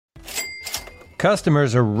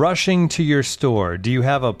Customers are rushing to your store. Do you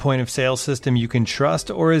have a point of sale system you can trust,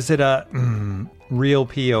 or is it a real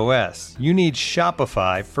POS? You need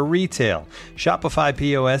Shopify for retail. Shopify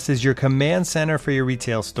POS is your command center for your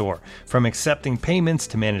retail store. From accepting payments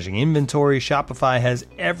to managing inventory, Shopify has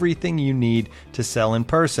everything you need to sell in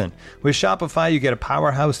person. With Shopify, you get a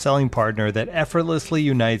powerhouse selling partner that effortlessly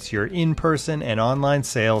unites your in-person and online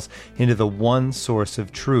sales into the one source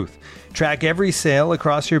of truth. Track every sale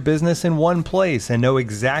across your business in one place and know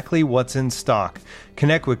exactly what's in stock.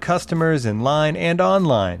 Connect with customers in line and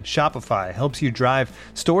online. Shopify helps you drive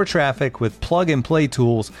store traffic with plug-and-play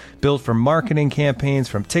tools built for marketing campaigns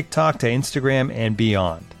from TikTok to Instagram and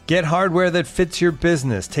beyond. Get hardware that fits your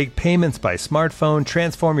business. Take payments by smartphone,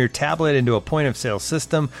 transform your tablet into a point-of-sale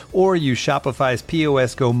system, or use Shopify's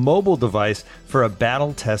POS Go mobile device for a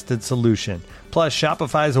battle-tested solution. Plus,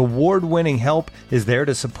 Shopify's award-winning help is there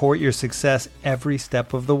to support your success every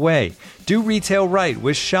step of the way. Do retail right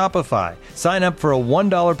with Shopify. Sign up for a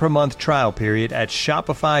 $1 per month trial period at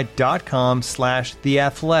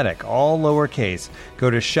shopify.com/theathletic, all lowercase. Go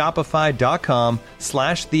to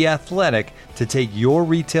shopify.com/theathletic to take your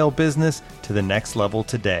retail business to the next level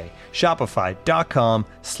today.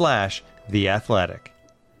 Shopify.com/theathletic.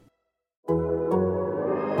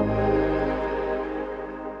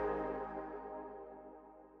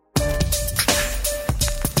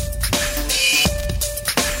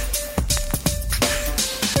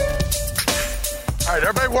 All right,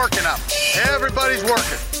 everybody working up. Everybody's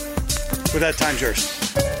working. With that, time's yours.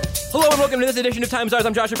 Hello and welcome to this edition of Time Czars.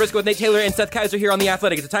 I'm Joshua Briscoe with Nate Taylor and Seth Kaiser here on The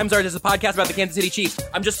Athletic. It's a Time Czars is a podcast about the Kansas City Chiefs.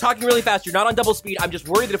 I'm just talking really fast. You're not on double speed. I'm just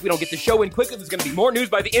worried that if we don't get the show in quickly, there's going to be more news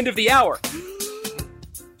by the end of the hour.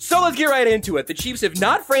 So let's get right into it. The Chiefs have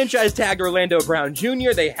not franchise tagged Orlando Brown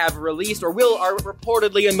Jr. They have released or are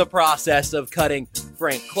reportedly in the process of cutting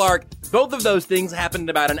Frank Clark. Both of those things happened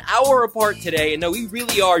about an hour apart today, and no, we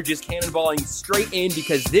really are just cannonballing straight in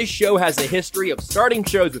because this show has a history of starting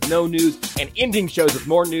shows with no news and ending shows with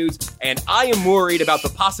more news, and I am worried about the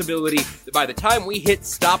possibility that by the time we hit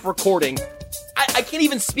stop recording, I can't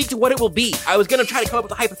even speak to what it will be. I was going to try to come up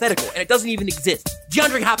with a hypothetical, and it doesn't even exist.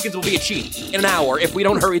 DeAndre Hopkins will be a Chief in an hour if we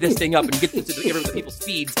don't hurry this thing up and get this to people's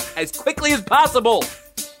feeds as quickly as possible.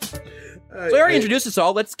 So I already introduced us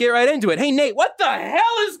all. Let's get right into it. Hey, Nate, what the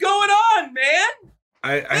hell is going on, man?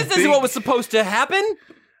 This isn't what was supposed to happen.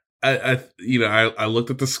 I looked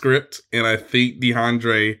at the script and I think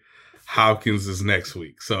DeAndre Hopkins is next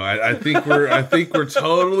week. So I think we're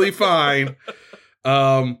totally fine.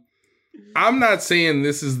 I'm not saying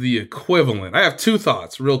this is the equivalent. I have two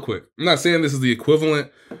thoughts real quick. I'm not saying this is the equivalent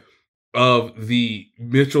of the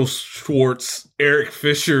Mitchell Schwartz, Eric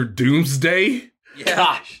Fisher doomsday. Yeah.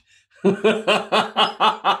 Gosh.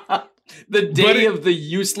 The day of the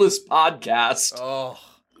useless podcast. Oh.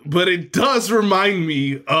 But it does remind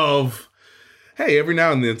me of, hey, every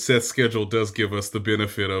now and then Seth's schedule does give us the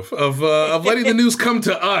benefit of letting the news come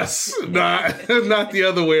to us, not the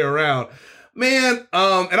other way around. Man,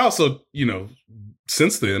 and also,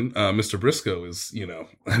 since then, Mr. Briscoe is,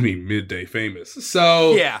 midday famous.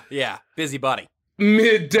 So Yeah, busy buddy.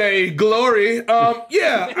 Midday glory.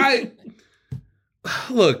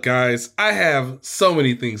 Look, guys, I have so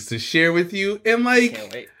many things to share with you, and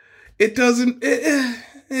Can't wait. it doesn't.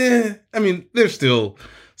 They're still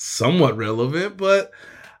somewhat relevant, but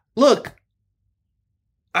look,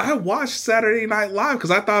 I watched Saturday Night Live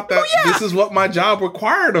because I thought that this is what my job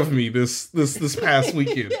required of me this past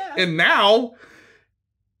weekend, and now.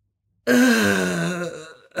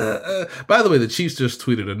 By the way, the Chiefs just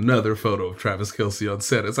tweeted another photo of Travis Kelce on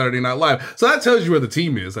set at Saturday Night Live. So that tells you where the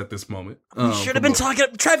team is at this moment. You should have been talking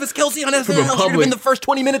about Travis Kelce on SNL. Should have been the first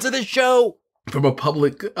 20 minutes of this show. From a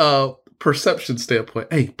public perception standpoint,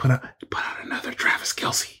 hey, put out another Travis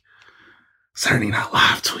Kelce Saturday Night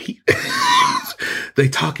Live tweet. They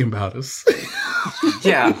talking about us.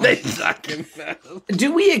 Yeah. They talking about us.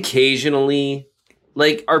 Do we occasionally,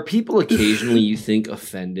 are people occasionally, you think,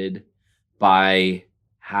 offended by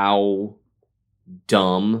how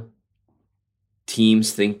dumb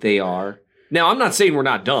teams think they are? Now, I'm not saying we're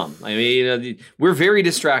not dumb. I mean, we're very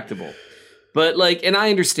distractible. But, and I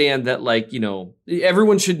understand that,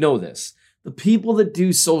 everyone should know this. The people that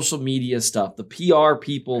do social media stuff, the PR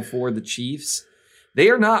people for the Chiefs, they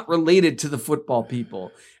are not related to the football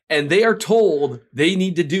people. And they are told they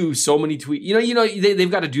need to do so many tweets. They've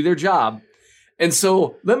got to do their job. And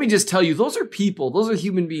so let me just tell you, those are people, those are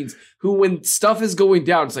human beings who, when stuff is going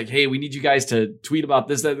down, it's like, hey, we need you guys to tweet about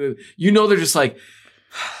this, that, they're just like,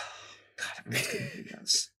 God, I'm just going to do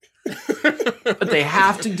this. But they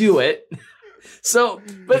have to do it So,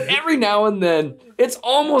 but every now and then, it's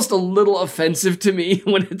almost a little offensive to me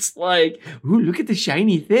when it's like, ooh, look at the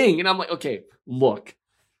shiny thing. And I'm like, okay, look.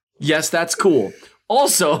 Yes, that's cool.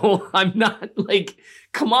 Also, I'm not like,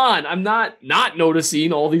 come on, I'm not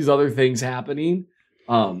noticing all these other things happening.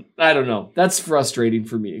 I don't know. That's frustrating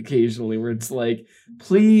for me occasionally where it's like,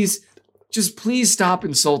 please stop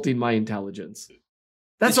insulting my intelligence.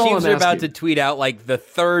 That's all I'm asking. Are about to tweet out like the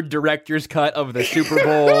third director's cut of the Super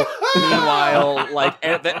Bowl. Meanwhile, like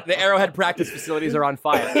the Arrowhead practice facilities are on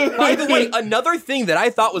fire. By the way, another thing that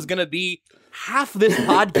I thought was going to be half this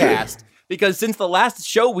podcast, because since the last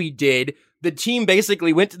show we did, the team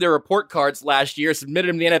basically went to their report cards last year, submitted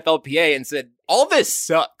them to the NFLPA, and said, all this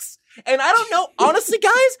sucks. And I don't know, honestly,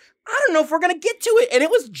 guys, I don't know if we're going to get to it. And it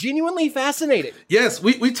was genuinely fascinating. Yes,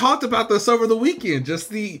 we talked about this over the weekend.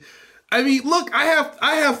 Look, I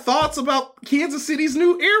have thoughts about Kansas City's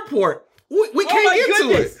new airport. We can't get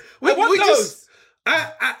to it.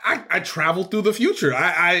 I traveled through the future.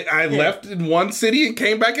 I left in one city and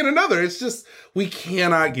came back in another. It's just, we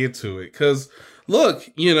cannot get to it. Because, look,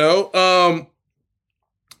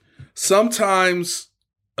 sometimes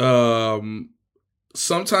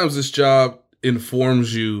this job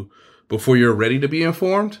informs you before you're ready to be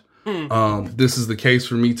informed. This is the case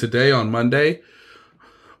for me today on Monday,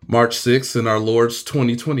 March 6th in our Lord's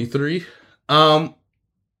 2023.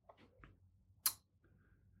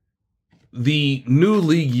 The new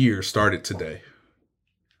league year started today.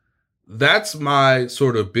 That's my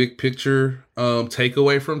sort of big picture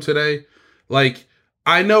takeaway from today. Like,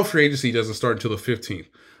 I know free agency doesn't start until the 15th.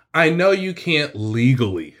 I know you can't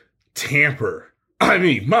legally tamper. I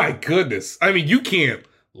mean, my goodness. I mean, you can't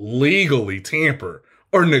legally tamper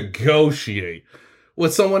or negotiate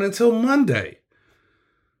with someone until Monday.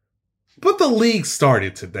 But the league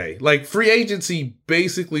started today. Like, free agency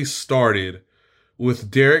basically started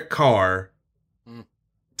with Derek Carr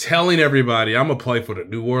telling everybody, I'm going to play for the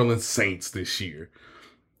New Orleans Saints this year.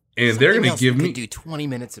 And they're going to give me... do 20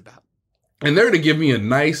 minutes about. And they're going to give me a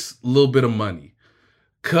nice little bit of money.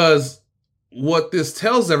 Because what this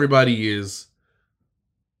tells everybody is,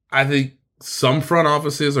 I think some front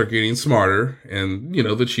offices are getting smarter. And,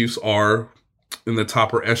 the Chiefs are in the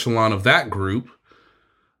topper echelon of that group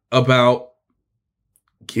about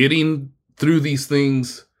getting through these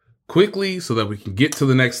things quickly so that we can get to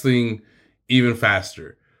the next thing even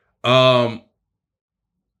faster. They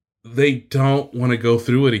don't want to go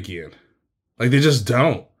through it again. Like, they just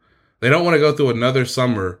don't. They don't want to go through another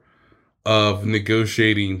summer of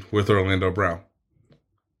negotiating with Orlando Brown.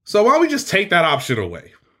 So why don't we just take that option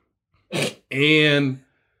away? And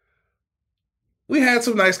we had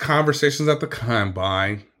some nice conversations at the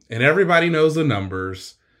Combine, and everybody knows the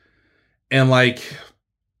numbers. And, like,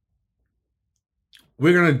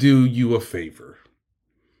 we're going to do you a favor.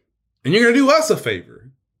 And you're going to do us a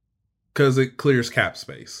favor because it clears cap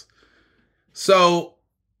space. So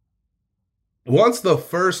once the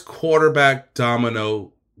first quarterback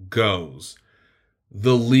domino goes,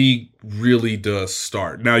 the league really does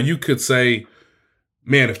start. Now, you could say,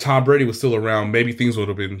 man, if Tom Brady was still around, maybe things would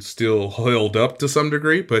have been still held up to some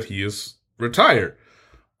degree, but he is retired.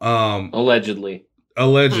 Allegedly.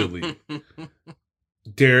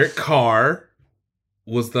 Derek Carr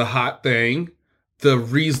was the hot thing, the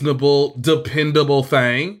reasonable, dependable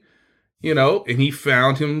thing, and he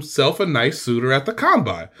found himself a nice suitor at the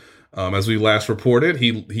Combine. As we last reported,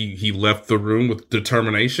 he left the room with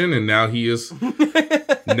determination, and now he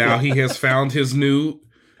has found his new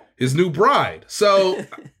bride. So,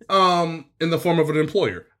 in the form of an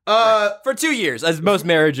employer. For 2 years, as most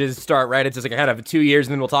marriages start, right? It's just like kind of 2 years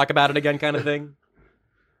and then we'll talk about it again kind of thing.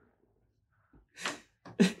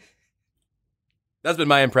 That's been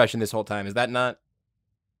my impression this whole time. Is that not?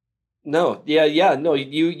 No. Yeah. No,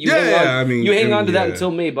 you hang on to that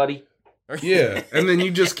until May, buddy. Yeah. And then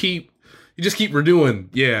you just keep redoing.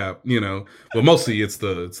 Yeah. But mostly it's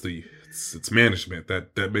management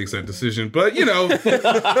that makes that decision. But,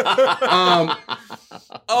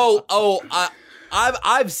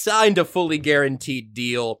 I've signed a fully guaranteed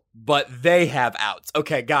deal, but they have outs.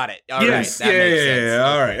 Okay, got it. All yes, right, that makes sense. Yeah.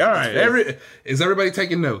 All right. Is everybody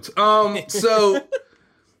taking notes? So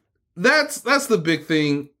that's the big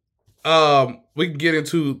thing. We can get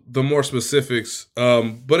into the more specifics,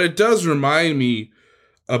 but it does remind me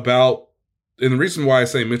about, and the reason why I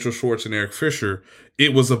say Mitchell Schwartz and Eric Fisher,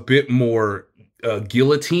 it was a bit more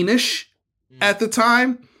guillotine-ish at the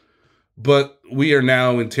time, but we are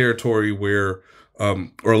now in territory where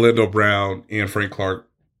Orlando Brown and Frank Clark,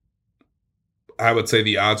 I would say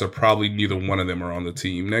the odds are probably neither one of them are on the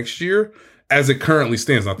team next year as it currently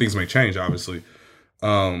stands. Now, things may change, obviously.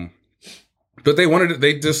 But they wanted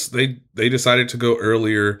it. They decided to go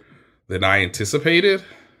earlier than I anticipated.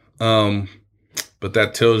 But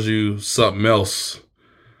that tells you something else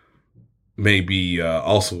may be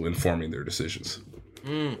also informing their decisions.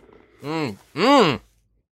 That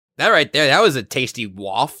right there, that was a tasty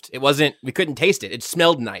waft. It wasn't, we couldn't taste it. It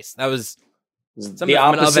smelled nice. That was something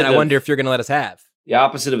from an oven I wonder if you're going to let us have. The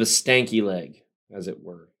opposite of a stanky leg, as it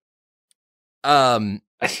were.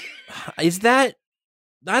 Is that,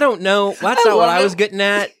 I don't know. That's not what I was getting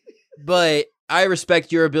at, but I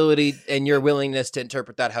respect your ability and your willingness to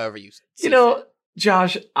interpret that however you see fit.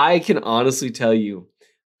 Josh, I can honestly tell you,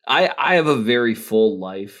 I have a very full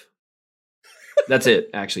life. That's it,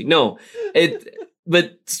 actually. No,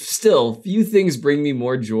 but still, few things bring me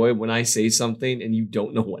more joy when I say something and you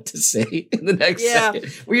don't know what to say in the next second.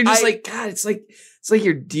 Where you're just like, God, it's like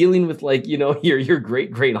you're dealing with your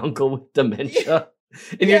great uncle with dementia.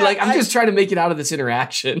 And you're like, I'm just trying to make it out of this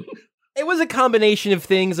interaction. It was a combination of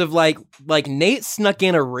things of like Nate snuck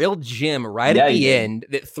in a real gem right at the end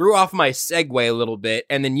that threw off my segue a little bit.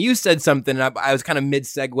 And then you said something and I was kind of mid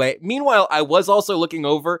segue. Meanwhile, I was also looking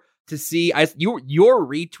over to see your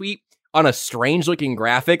retweet on a strange looking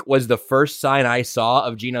graphic was the first sign I saw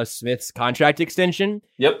of Geno Smith's contract extension.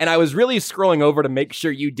 Yep. And I was really scrolling over to make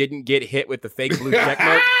sure you didn't get hit with the fake blue check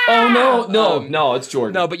mark. Oh, no, it's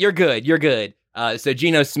Jordan. No, but you're good. So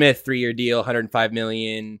Geno Smith, 3-year deal, $105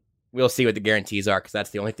 million. We'll see what the guarantees are because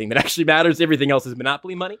that's the only thing that actually matters. Everything else is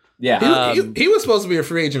monopoly money. Yeah. He was supposed to be a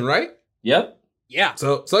free agent, right? Yep. Yeah.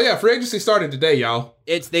 So yeah, free agency started today, y'all.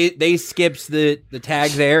 It's they skipped the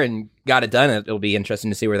tag there and got it done. It'll be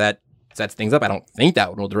interesting to see where that sets things up. I don't think that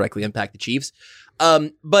one will directly impact the Chiefs.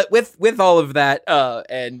 But with all of that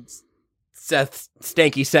and Seth's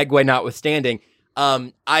stanky segue notwithstanding,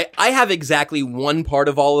 I have exactly one part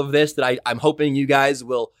of all of this that I'm hoping you guys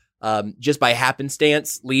will just by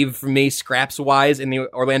happenstance leave for me scraps wise in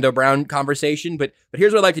the Orlando Brown conversation. But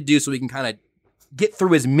here's what I'd like to do so we can kind of get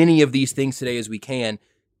through as many of these things today as we can.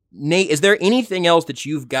 Nate, is there anything else that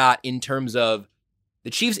you've got in terms of the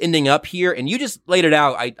Chiefs ending up here? And you just laid it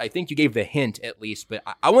out. I think you gave the hint at least, but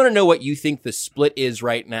I want to know what you think the split is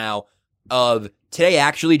right now of today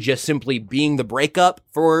actually just simply being the breakup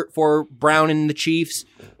for Brown and the Chiefs.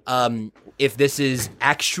 If this is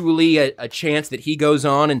actually a chance that he goes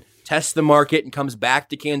on and tests the market and comes back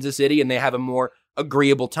to Kansas City and they have a more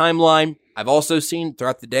agreeable timeline. I've also seen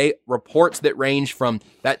throughout the day reports that range from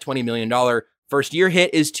that $20 million first year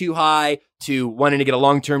hit is too high to wanting to get a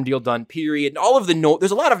long-term deal done, period. And all of the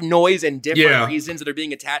there's a lot of noise and different reasons that are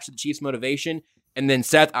being attached to the Chiefs' motivation. And then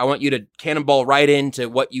Seth, I want you to cannonball right into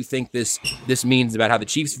what you think this means about how the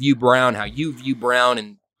Chiefs view Brown, how you view Brown,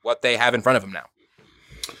 and what they have in front of him now.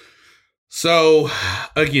 So,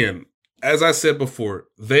 again, as I said before,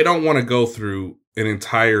 they don't want to go through an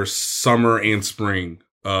entire summer and spring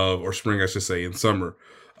or spring, I should say, and summer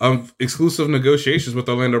of exclusive negotiations with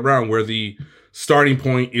Orlando Brown, where the starting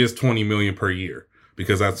point is $20 million per year,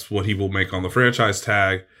 because that's what he will make on the franchise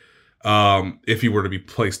tag if he were to be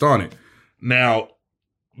placed on it. Now,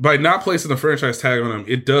 by not placing the franchise tag on him,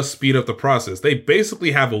 it does speed up the process. They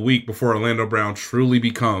basically have a week before Orlando Brown truly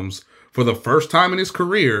becomes, for the first time in his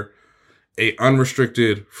career, a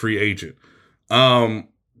unrestricted free agent. I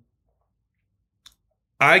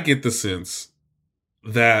get the sense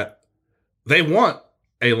that they want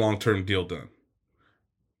a long-term deal done.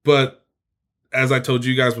 But as I told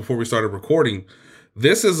you guys before we started recording,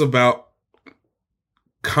 this is about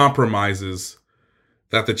compromises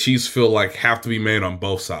that the Chiefs feel like have to be made on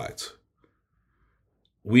both sides.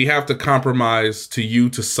 We have to compromise to you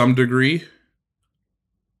to some degree,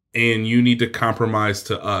 and you need to compromise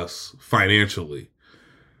to us financially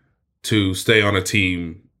to stay on a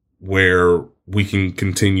team where we can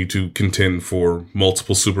continue to contend for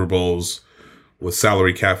multiple Super Bowls with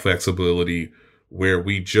salary cap flexibility, where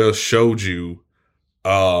we just showed you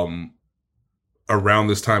around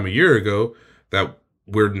this time a year ago that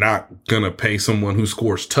we're not going to pay someone who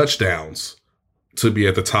scores touchdowns to be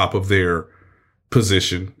at the top of their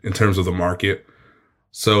position in terms of the market.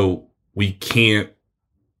 So we can't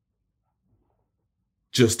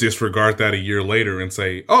just disregard that a year later and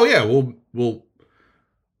say, oh yeah, we'll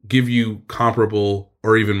give you comparable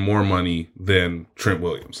or even more money than Trent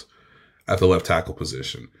Williams at the left tackle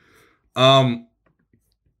position. So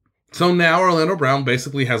now Orlando Brown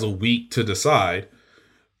basically has a week to decide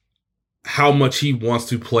how much he wants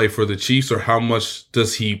to play for the Chiefs, or how much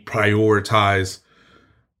does he prioritize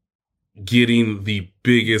getting the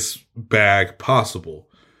biggest bag possible.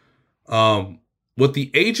 What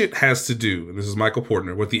the agent has to do, and this is Michael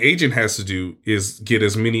Portner, what the agent has to do is get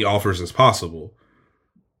as many offers as possible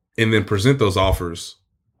and then present those offers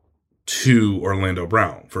to Orlando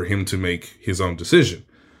Brown for him to make his own decision.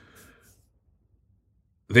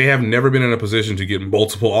 They have never been in a position to get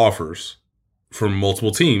multiple offers from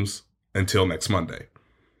multiple teams until next Monday.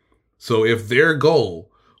 So if their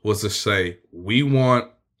goal was to say, we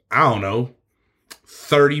want, I don't know,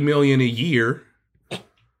 $30 million a year,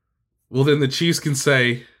 well, then the Chiefs can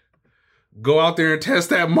say, go out there and test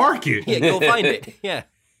that market. Yeah, go find it. Yeah.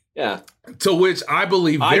 Yeah. To which I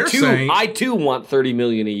believe they're saying, I too want $30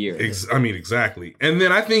 million a year. Exactly. And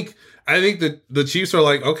then I think that the Chiefs are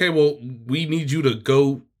like, okay, well, we need you to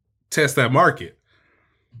go test that market,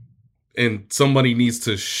 and somebody needs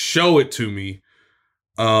to show it to me,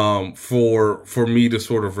 for me to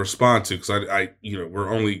sort of respond to, because I we're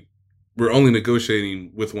only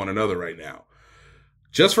negotiating with one another right now.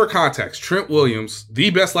 Just for context, Trent Williams, the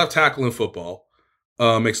best left tackle in football,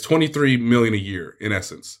 makes $23 million a year in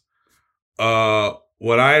essence.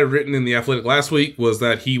 What I had written in The Athletic last week was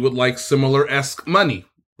that he would like similar-esque money,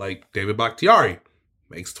 like David Bakhtiari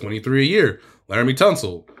makes $23 a year. Laramie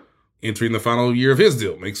Tunsil, entering the final year of his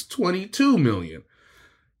deal, makes $22 million.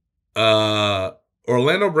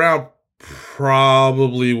 Orlando Brown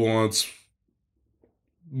probably wants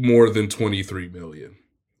more than $23 million.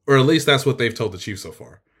 Or at least that's what they've told the Chiefs so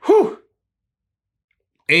far. Whew.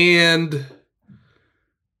 And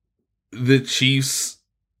the Chiefs...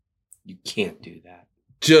 You can't do that.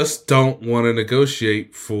 Just don't want to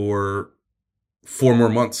negotiate for 4 more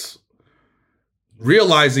months.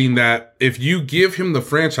 Realizing that if you give him the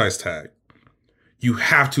franchise tag, you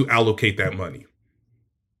have to allocate that money.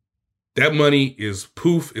 That money is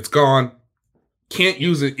poof, it's gone. Can't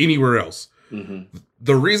use it anywhere else. Mm-hmm.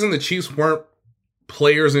 The reason the Chiefs weren't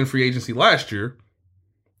players in free agency last year,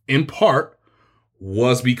 in part,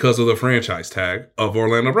 was because of the franchise tag of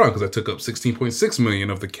Orlando Brown, because that took up $16.6 million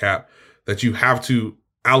of the cap that you have to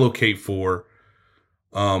allocate for,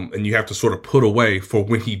 and you have to sort of put away for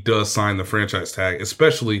when he does sign the franchise tag,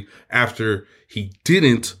 especially after he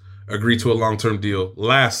didn't agree to a long-term deal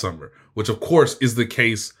last summer, which of course is the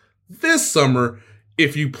case this summer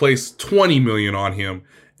if you place $20 million on him.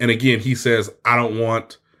 And again, he says, I don't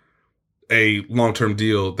want a long-term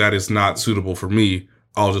deal that is not suitable for me.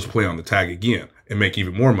 I'll just play on the tag again and make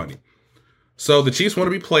even more money. So the Chiefs want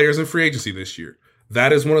to be players in free agency this year.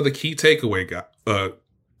 That is one of the key takeaways,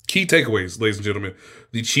 ladies and gentlemen.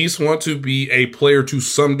 The Chiefs want to be a player to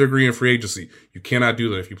some degree in free agency. You cannot do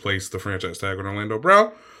that if you place the franchise tag on Orlando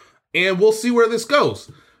Brown. And we'll see where this goes.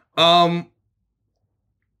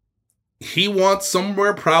 He wants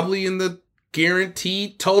somewhere probably in the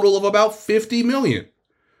guaranteed total of about $50 million.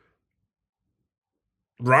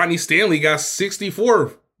 Rodney Stanley got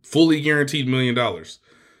 $64 fully guaranteed $1 million.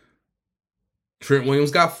 Trent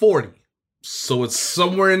Williams got 40. So it's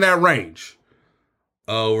somewhere in that range.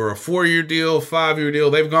 Over a 4-year deal, 5-year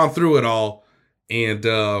deal. They've gone through it all. And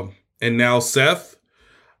now, Seth,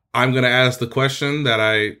 I'm going to ask the question that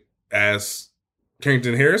I asked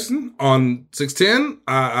Carrington Harrison on 610.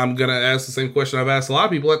 I'm going to ask the same question I've asked a lot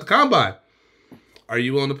of people at the Combine. Are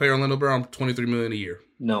you willing to pay Orlando Brown $23 million a year?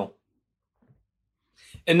 No.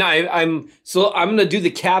 And I'm going to do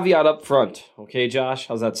the caveat up front. Okay, Josh?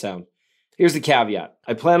 How's that sound? Here's the caveat.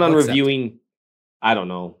 I plan on reviewing, I don't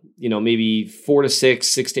know, maybe 4 to 6,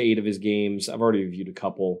 6 to 8 of his games. I've already reviewed a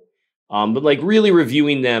couple. But like really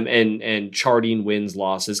reviewing them and charting wins,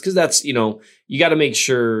 losses, because that's, you got to make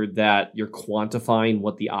sure that you're quantifying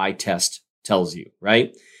what the eye test tells you,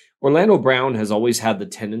 right? Orlando Brown has always had the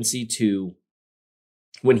tendency to,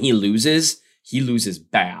 when he loses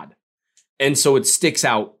bad. And so it sticks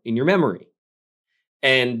out in your memory.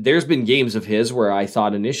 And there's been games of his where I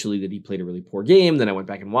thought initially that he played a really poor game. Then I went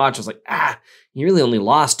back and watched. I was like, he really only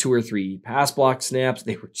lost 2 or 3 pass block snaps.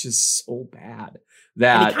 They were just so bad.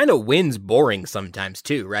 And he kind of wins boring sometimes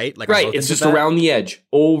too, right? Like right. It's just around the edge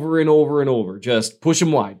over and over and over. Just push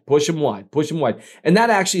him wide, push him wide, push him wide. And that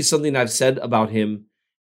actually is something I've said about him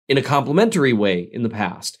in a complimentary way in the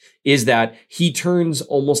past, is that he turns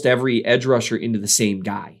almost every edge rusher into the same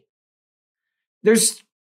guy. There's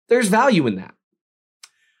value in that.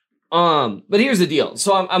 But here's the deal.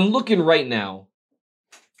 So I'm looking right now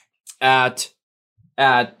at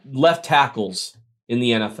left tackles in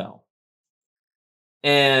the NFL.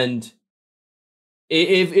 And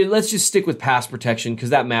if let's just stick with pass protection, because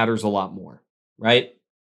that matters a lot more, right?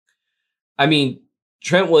 I mean,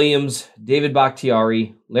 Trent Williams, David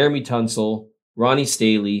Bakhtiari, Laramie Tunsil, Ronnie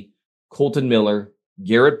Staley, Colton Miller,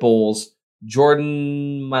 Garrett Bowles,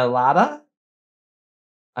 Jordan Mailata.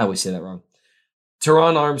 I always say that wrong.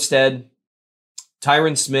 Teron Armstead,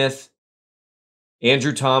 Tyron Smith,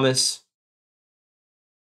 Andrew Thomas,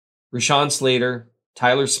 Rashawn Slater,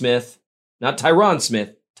 Tyler Smith, not Tyron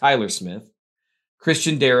Smith, Tyler Smith,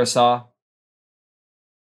 Christian Darrisaw,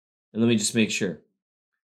 and let me just make sure.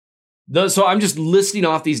 So I'm just listing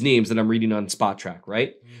off these names that I'm reading on Spot Track,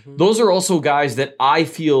 right? Mm-hmm. Those are also guys that I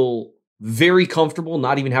feel very comfortable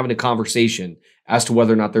not even having a conversation as to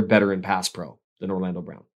whether or not they're better in pass pro than Orlando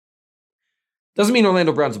Brown. Doesn't mean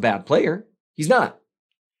Orlando Brown's a bad player. He's not.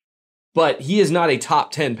 But he is not a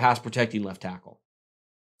top 10 pass protecting left tackle.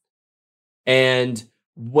 And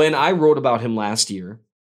when I wrote about him last year,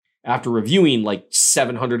 after reviewing like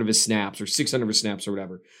 700 of his snaps or 600 of his snaps or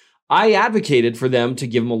whatever, I advocated for them to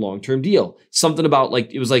give him a long-term deal. Something about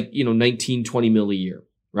like, it was like, 19, 20 mil a year,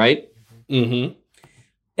 right? Mm-hmm.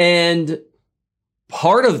 And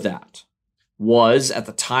part of that was, at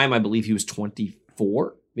the time, I believe he was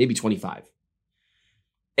 24, maybe 25.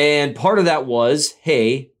 And part of that was,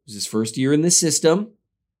 hey, it was his first year in the system,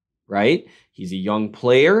 right? He's a young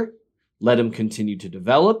player. Let him continue to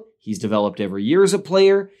develop. He's developed every year as a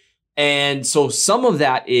player. And so some of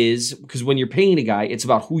that is, because when you're paying a guy, it's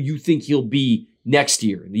about who you think he'll be next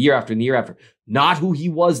year, and the year after, and the year after, not who he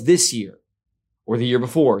was this year or the year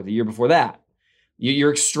before that.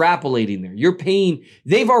 You're extrapolating there. You're paying,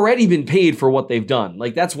 they've already been paid for what they've done.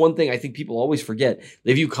 Like, that's one thing I think people always forget.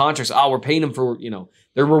 They view contracts, we're paying them for,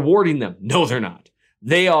 they're rewarding them. No, they're not.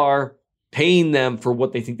 They are paying them for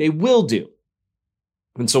what they think they will do.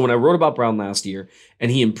 And so when I wrote about Brown last year,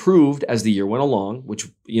 and he improved as the year went along, which,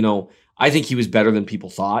 I think he was better than people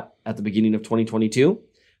thought at the beginning of 2022,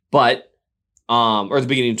 but, or the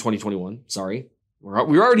beginning of 2021, sorry.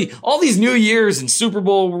 We're already, all these new years and Super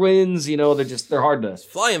Bowl wins, they're hard to. It's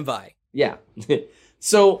flying by. Yeah.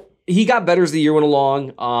 So he got better as the year went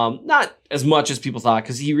along. Not as much as people thought,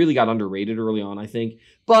 because he really got underrated early on, I think,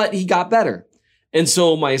 but he got better. And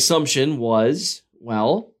so my assumption was,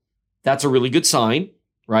 well, that's a really good sign,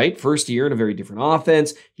 right? First year in a very different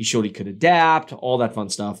offense. He showed he could adapt, all that fun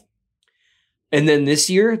stuff. And then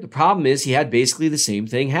this year, the problem is he had basically the same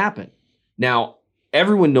thing happen. Now,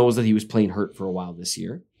 everyone knows that he was playing hurt for a while this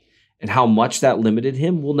year, and how much that limited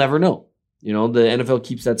him, we'll never know. The NFL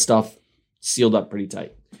keeps that stuff sealed up pretty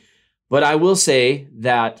tight. But I will say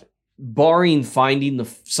that, barring finding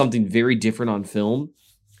something very different on film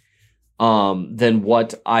than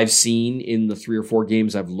what I've seen in the 3 or 4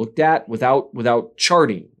 games I've looked at, without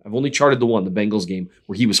charting, I've only charted the Bengals game,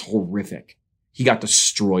 where he was horrific. He got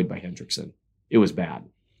destroyed by Hendrickson. It was bad.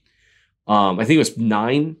 I think it was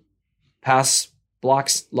 9 pass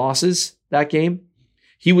blocks losses that game.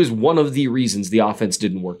 He was one of the reasons the offense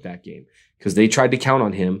didn't work that game, because they tried to count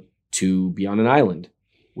on him to be on an island,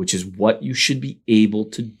 which is what you should be able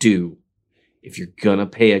to do if you're gonna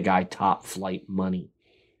pay a guy top flight money.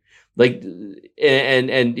 Like,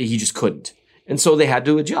 and he just couldn't. And so they had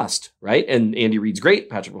to adjust, right? And Andy Reid's great,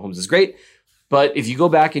 Patrick Mahomes is great, but if you go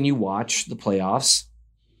back and you watch the playoffs,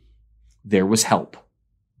 there was help.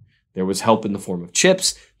 There was help in the form of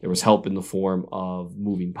chips. There was help in the form of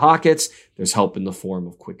moving pockets. There's help in the form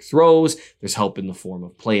of quick throws. There's help in the form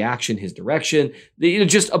of play action, his direction.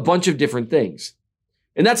 Just a bunch of different things.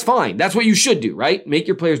 And that's fine. That's what you should do, right? Make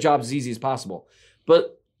your players' jobs as easy as possible.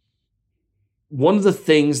 But one of the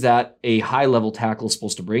things that a high-level tackle is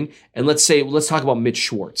supposed to bring, and let's talk about Mitch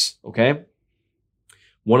Schwartz, okay?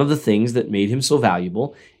 One of the things that made him so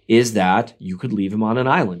valuable is that you could leave him on an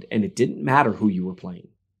island, and it didn't matter who you were playing.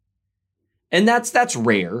 And that's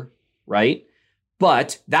rare, right?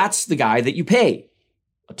 But that's the guy that you pay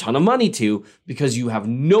a ton of money to, because you have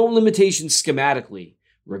no limitations schematically,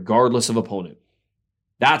 regardless of opponent.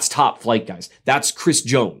 That's top flight guys. That's Chris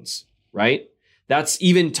Jones, right? That's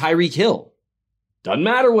even Tyreek Hill. Doesn't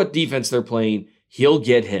matter what defense they're playing, he'll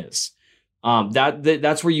get his.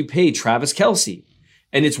 That's where you pay Travis Kelce.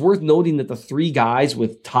 And it's worth noting that the 3 guys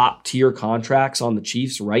with top tier contracts on the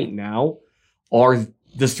Chiefs right now are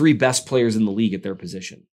the 3 best players in the league at their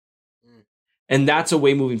position. And that's a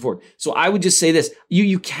way moving forward. So I would just say this.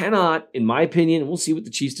 You cannot, in my opinion, and we'll see what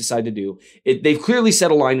the Chiefs decide to do, they've clearly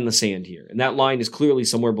set a line in the sand here. And that line is clearly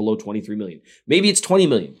somewhere below 23 million. Maybe it's 20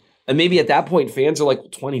 million. And maybe at that point, fans are like, well,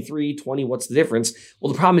 23, 20, what's the difference?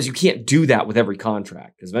 Well, the problem is you can't do that with every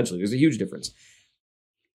contract, because eventually there's a huge difference.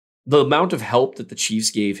 The amount of help that the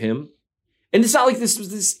Chiefs gave him, and it's not like this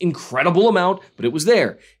was this incredible amount, but it was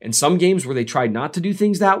there. And some games where they tried not to do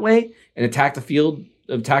things that way and attack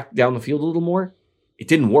down the field a little more, it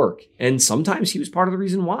didn't work. And sometimes he was part of the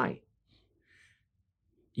reason why.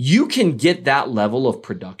 You can get that level of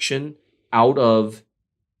production out of,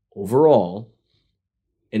 overall,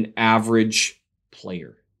 an average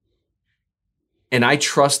player. And I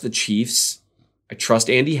trust the Chiefs. I trust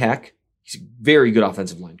Andy Heck. He's a very good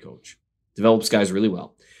offensive line coach. Develops guys really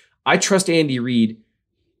well. I trust Andy Reid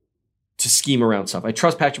to scheme around stuff. I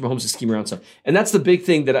trust Patrick Mahomes to scheme around stuff. And that's the big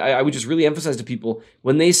thing that I would just really emphasize to people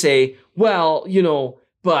when they say, well,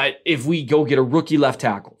 but if we go get a rookie left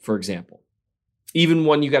tackle, for example, even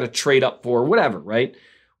one you got to trade up for, whatever, right?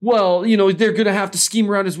 Well, they're going to have to scheme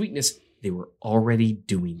around his weakness. They were already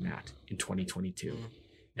doing that in 2022.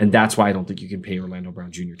 And that's why I don't think you can pay Orlando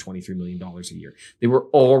Brown Jr. $23 million a year. They were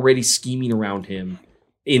already scheming around him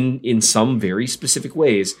in some very specific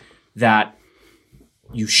ways that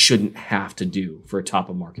you shouldn't have to do for a top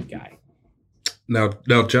of market guy. Now,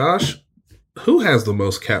 Josh, who has the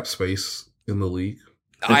most cap space in the league?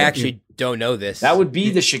 I actually don't know this. That would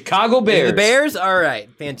be the Chicago Bears. The Bears? All right.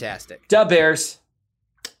 Fantastic. The Bears.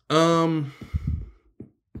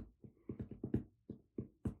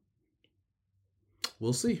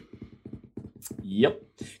 We'll see. Yep.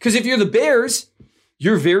 Because if you're the Bears,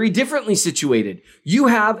 you're very differently situated. You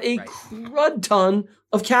have a crud ton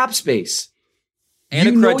of cap space. And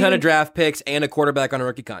a crud ton of draft picks and a quarterback on a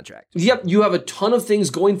rookie contract. Yep, you have a ton of things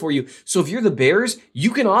going for you. So if you're the Bears, you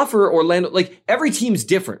can offer Orlando, like every team's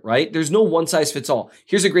different, right? There's no one size fits all.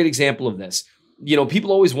 Here's a great example of this.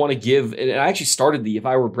 People always want to give, and I actually started the If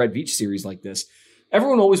I Were Brett Veach series like this.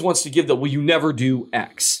 Everyone always wants to give the, well, you never do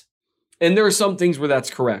X. And there are some things where that's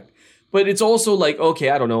correct. But it's also like,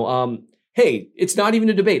 okay, I don't know. Hey, it's not even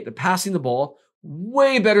a debate. The passing the ball,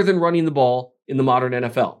 way better than running the ball in the modern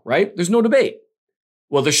NFL, right? There's no debate.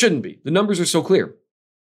 Well, there shouldn't be. The numbers are so clear.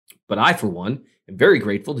 But I, for one, am very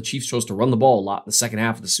grateful the Chiefs chose to run the ball a lot in the second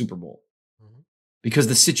half of the Super Bowl because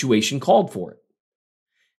the situation called for it.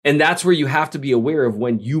 And that's where you have to be aware of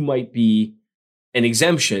when you might be an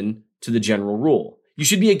exemption to the general rule. You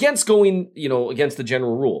should be against going, against the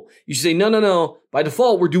general rule. You should say, no. By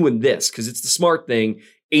default, we're doing this because it's the smart thing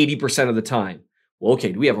 80% of the time. Well,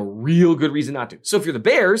 okay, do we have a real good reason not to? So if you're the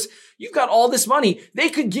Bears, you've got all this money. They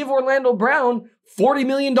could give Orlando Brown $40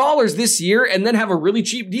 million this year and then have a really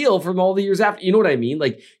cheap deal from all the years after. You know what I mean?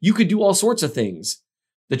 Like, you could do all sorts of things.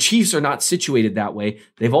 The Chiefs are not situated that way.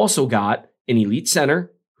 They've also got an elite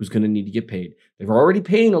center who's going to need to get paid. They're already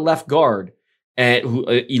paying a left guard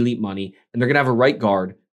elite money, and they're going to have a right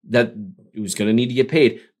guard that who's going to need to get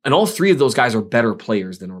paid. And all three of those guys are better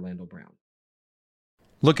players than Orlando Brown.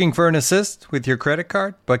 Looking for an assist with your credit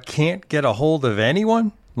card, but can't get a hold of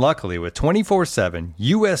anyone? Luckily, with 24/7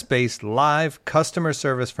 U.S.-based live customer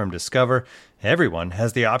service from Discover, everyone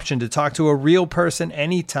has the option to talk to a real person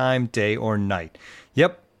anytime, day or night.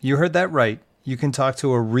 Yep, you heard that right. You can talk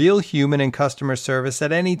to a real human in customer service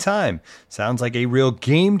at any time. Sounds like a real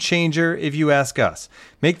game changer if you ask us.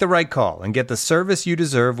 Make the right call and get the service you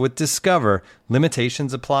deserve with Discover.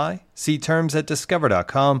 Limitations apply. See terms at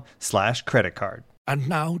discover.com/creditcard. And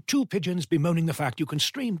now, two pigeons bemoaning the fact you can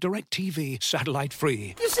stream DirecTV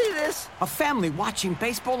satellite-free. You see this? A family watching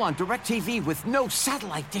baseball on DirecTV with no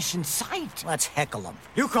satellite dish in sight. Let's heckle them.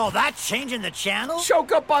 You call that changing the channel?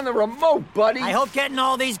 Choke up on the remote, buddy. I hope getting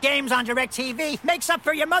all these games on DirecTV makes up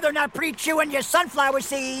for your mother not pre-chewing your sunflower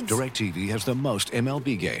seeds. DirecTV has the most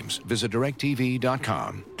MLB games. Visit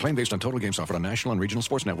DirecTV.com. Claim based on total games offered on national and regional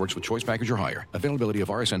sports networks with choice package or higher. Availability of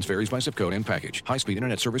RSNs varies by zip code and package. High-speed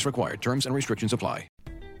internet service required. Terms and restrictions apply.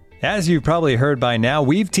 As you've probably heard by now,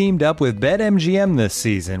 we've teamed up with BetMGM this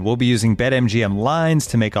season. We'll be using BetMGM lines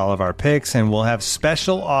to make all of our picks, and we'll have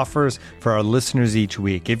special offers for our listeners each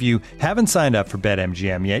week. If you haven't signed up for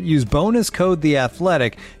BetMGM yet, use bonus code The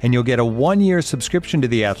Athletic, and you'll get a 1-year subscription to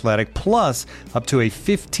The Athletic, plus up to a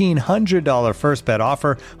 $1,500 first bet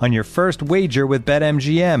offer on your first wager with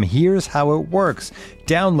BetMGM. Here's how it works.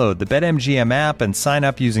 Download the BetMGM app and sign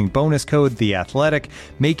up using bonus code The Athletic.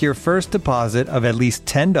 Make your first deposit of at least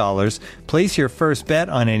 $10. Place your first bet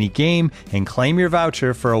on any game and claim your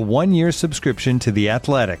voucher for a 1-year subscription to The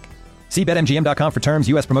Athletic. See BetMGM.com for terms.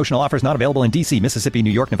 U.S. promotional offers not available in D.C., Mississippi,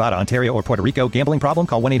 New York, Nevada, Ontario, or Puerto Rico. Gambling problem?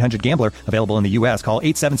 Call 1-800-GAMBLER. Available in the U.S. Call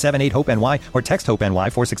 877-8-HOPE-NY or text HOPE-NY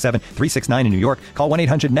 467-369 in New York. Call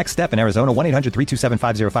 1-800-NEXT-STEP in Arizona.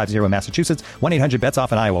 1-800-327-5050 in Massachusetts.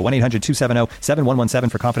 1-800-BETS-OFF in Iowa.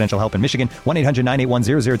 1-800-270-7117 for confidential help in Michigan.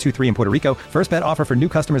 1-800-981-0023 in Puerto Rico. First bet offer for new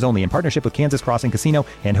customers only in partnership with Kansas Crossing Casino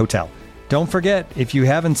and Hotel. Don't forget, if you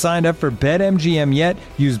haven't signed up for BetMGM yet,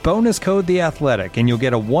 use bonus code The Athletic, and you'll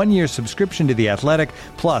get a 1-year subscription to The Athletic,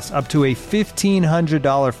 plus up to a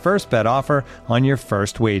 $1,500 first bet offer on your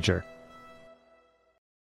first wager.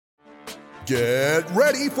 Get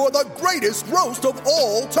ready for the greatest roast of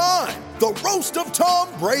all time, the Roast of Tom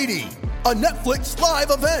Brady, a Netflix live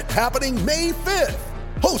event happening May 5th.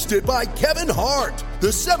 Hosted by Kevin Hart, the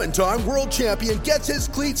 7-time world champion gets his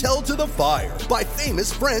cleats held to the fire by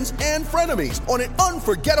famous friends and frenemies on an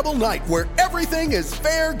unforgettable night where everything is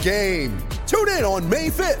fair game. Tune in on May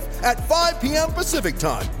 5th at 5 p.m. Pacific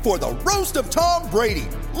Time for the Roast of Tom Brady,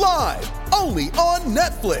 live only on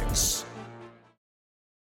Netflix.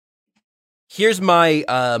 Here's my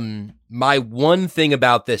my one thing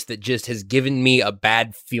about this that just has given me a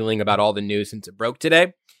bad feeling about all the news since it broke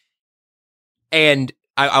today. And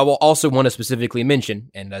I will also want to specifically mention,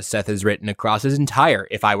 and as Seth has written across his entire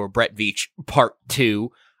If I Were Brett Veach Part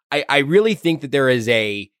 2, I really think that there is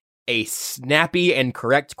a snappy and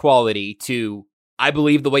correct quality to, I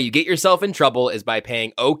believe the way you get yourself in trouble is by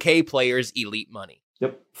paying okay players elite money.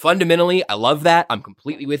 Yep. Fundamentally, I love that. I'm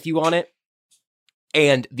completely with you on it.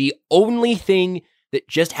 And the only thing that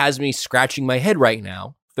just has me scratching my head right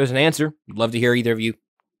now, if there's an answer, I'd love to hear either of you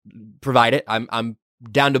provide it. I'm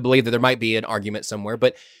down to believe that there might be an argument somewhere,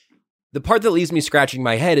 but the part that leaves me scratching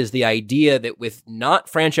my head is the idea that with not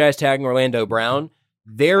franchise tagging Orlando Brown,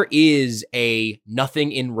 there is a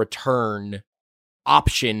nothing in return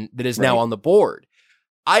option that is now on the board.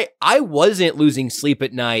 I wasn't losing sleep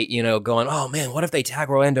at night, going, oh man, what if they tag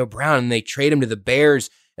Orlando Brown and they trade him to the Bears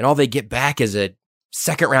and all they get back is a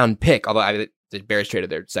second round pick? Although the Bears traded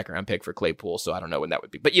their second round pick for Claypool, so I don't know when that would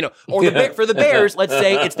be. But or for the Bears, let's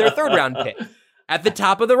say it's their third round pick at the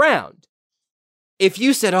top of the round. If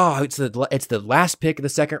you said, oh, it's the last pick of the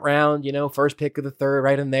second round, first pick of the third,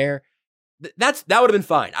 right in there, that would have been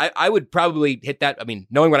fine. I would probably hit that. I mean,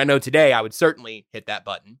 knowing what I know today, I would certainly hit that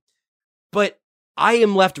button. But I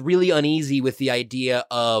am left really uneasy with the idea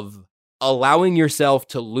of allowing yourself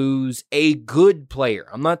to lose a good player.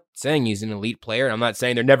 I'm not saying he's an elite player. I'm not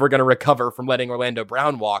saying they're never going to recover from letting Orlando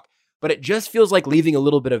Brown walk, but it just feels like leaving a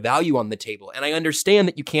little bit of value on the table. And I understand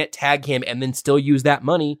that you can't tag him and then still use that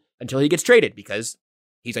money until he gets traded because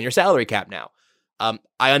he's on your salary cap now.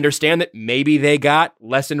 I understand that maybe they got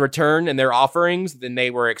less in return in their offerings than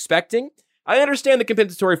they were expecting. I understand the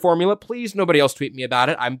compensatory formula. Please, nobody else tweet me about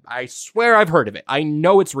it. I swear I've heard of it. I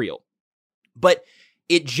know it's real. But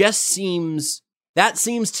it just seems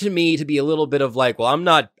to me to be a little bit of like,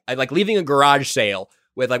 well, I like leaving a garage sale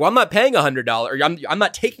with like, well, I'm not paying $100. I'm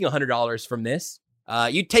not taking $100 from this.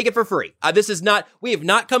 You take it for free. We have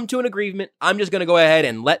not come to an agreement. I'm just going to go ahead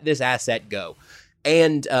and let this asset go.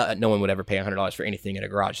 And no one would ever pay $100 for anything at a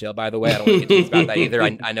garage sale, by the way. I don't want to get about that either.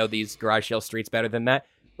 I know these garage sale streets better than that.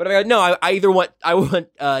 But I either want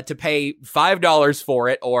to pay $5 for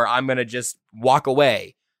it, or I'm going to just walk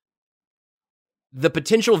away. The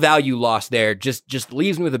potential value loss there just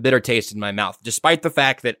leaves me with a bitter taste in my mouth, despite the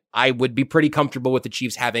fact that I would be pretty comfortable with the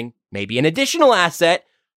Chiefs having maybe an additional asset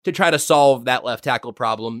to try to solve that left tackle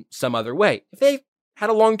problem some other way. If they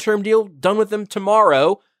had a long-term deal done with them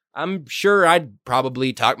tomorrow, I'm sure I'd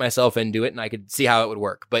probably talk myself into it and I could see how it would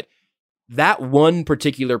work. But that one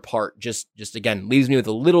particular part just again leaves me with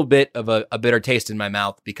a little bit of a bitter taste in my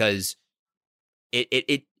mouth, because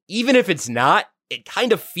it even if it's not, it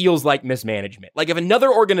kind of feels like mismanagement. Like if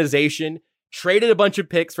another organization traded a bunch of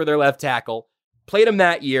picks for their left tackle, played him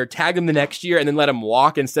that year, tagged him the next year, and then let him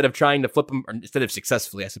walk instead of trying to flip him, or instead of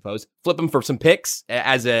successfully, I suppose, flip him for some picks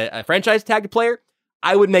as a franchise tagged player,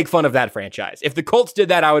 I would make fun of that franchise. If the Colts did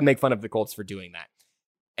that, I would make fun of the Colts for doing that.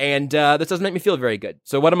 And this doesn't make me feel very good.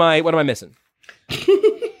 So what am I missing?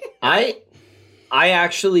 I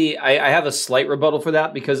actually have a slight rebuttal for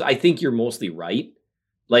that, because I think you're mostly right.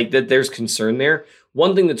 Like that there's concern there.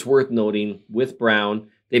 One thing that's worth noting with Brown,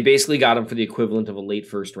 they basically got him for the equivalent of a late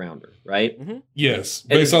first rounder, right? Mm-hmm. Yes.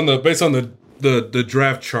 Based on the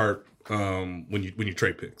draft chart when you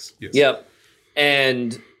trade picks. Yes. Yep.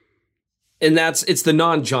 And it's the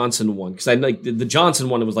non-Johnson one, because I like the Johnson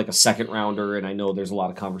one. It was like a second rounder, and I know there's a lot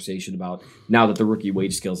of conversation about now that the rookie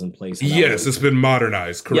wage scale's in place. Yes, it's been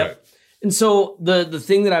modernized, correct? Yep. And so the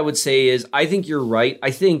thing that I would say is, I think you're right.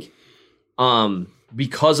 I think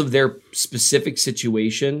because of their specific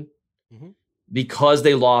situation, because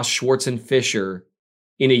they lost Schwartz and Fisher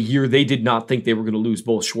in a year they did not think they were going to lose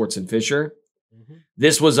both Schwartz and Fisher.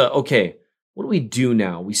 This was okay, what do we do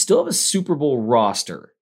now? We still have a Super Bowl roster.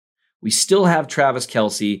 We still have Travis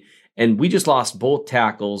Kelce, and we just lost both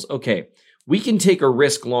tackles. Okay, we can take a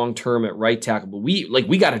risk long-term at right tackle, but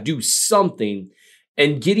we got to do something.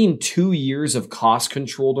 And getting 2 years of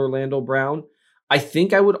cost-controlled Orlando Brown, I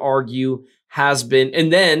think I would argue has been,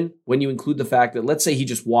 and then when you include the fact that, let's say he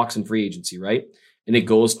just walks in free agency, right? And it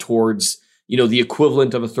goes towards, the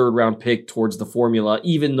equivalent of a third round pick towards the formula,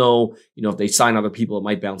 even though, if they sign other people, it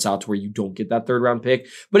might bounce out to where you don't get that third round pick.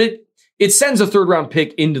 But it sends a third round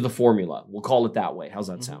pick into the formula. We'll call it that way. How's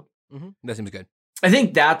that sound? That seems good. I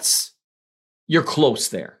think you're close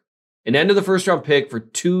there. An end of the first round pick for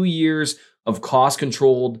 2 years of cost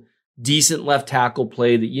controlled, decent left tackle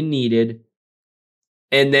play that you needed.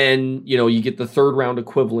 And then, you get the third round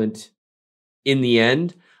equivalent in the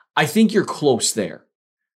end, I think you're close there.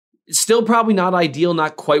 Still probably not ideal,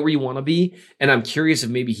 not quite where you want to be. And I'm curious if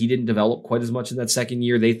maybe he didn't develop quite as much in that second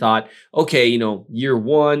year. They thought, okay, year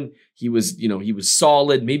one, he was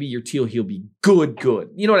solid. Maybe year two, he'll be good.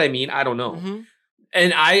 You know what I mean? I don't know. Mm-hmm.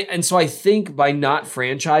 And so I think by not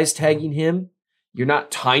franchise tagging him, you're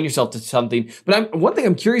not tying yourself to something. But one thing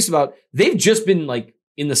I'm curious about, they've just been like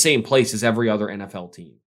in the same place as every other NFL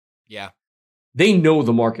team. Yeah. They know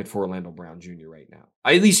the market for Orlando Brown Jr. right now.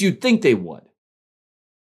 At least you'd think they would.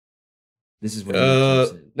 This is what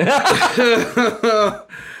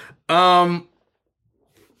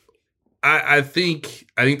I think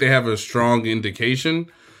they have a strong indication,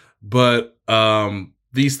 but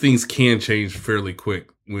these things can change fairly quick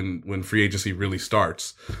when free agency really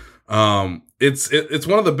starts. It's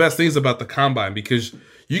one of the best things about the combine because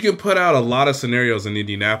you can put out a lot of scenarios in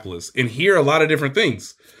Indianapolis and hear a lot of different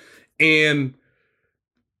things. And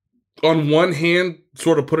on one hand,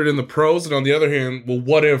 sort of put it in the pros, and on the other hand, well,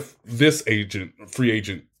 what if this free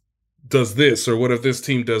agent does this, or what if this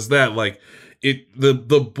team does that? Like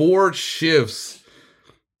the board shifts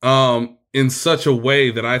in such a way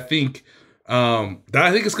that I think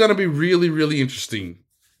it's going to be really, really interesting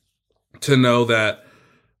to know that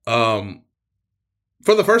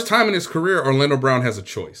for the first time in his career, Orlando Brown has a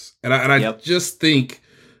choice, and I just think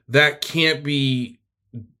that can't be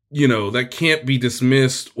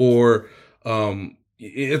dismissed, or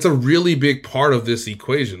it's a really big part of this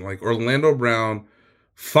equation. Like Orlando Brown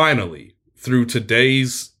finally, through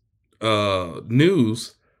today's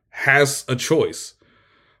news, has a choice.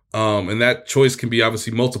 And that choice can be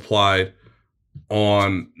obviously multiplied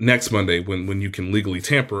on next Monday when you can legally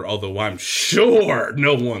tamper, although I'm sure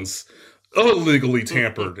no one's illegally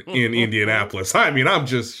tampered in Indianapolis. I mean, I'm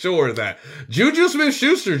just sure that Juju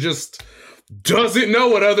Smith-Schuster just doesn't know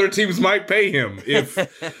what other teams might pay him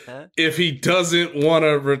if he doesn't want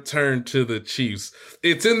to return to the Chiefs.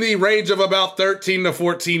 It's in the range of about 13 to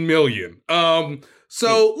 14 million.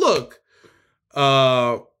 So look,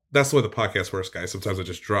 that's the way the podcast works, guys. Sometimes I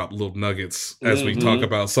just drop little nuggets as we talk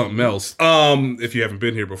about something else. If you haven't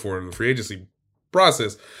been here before in the free agency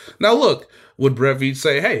process. Now look, would Brett Veach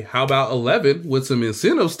say, hey, how about 11 with some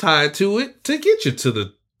incentives tied to it to get you to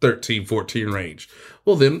the 13, 14 range?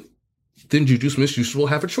 Well, then Juju Smith-Schuster will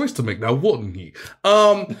have a choice to make now, wouldn't he?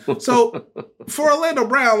 So for Orlando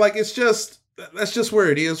Brown, like that's just where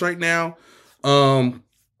it is right now. But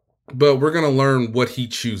we're gonna learn what he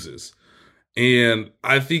chooses, and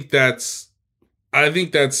I think that's,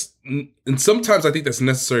 and sometimes I think that's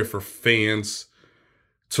necessary for fans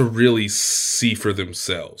to really see for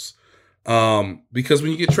themselves, because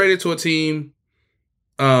when you get traded to a team,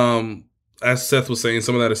 as Seth was saying,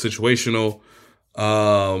 some of that is situational.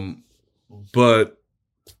 But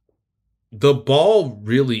the ball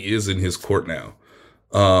really is in his court now.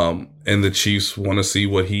 And the Chiefs want to see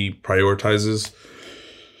what he prioritizes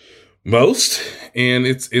most. And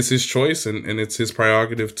it's his choice and it's his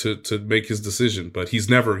prerogative to make his decision. But he's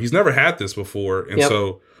never had this before. And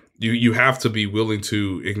so you have to be willing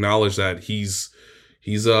to acknowledge that he's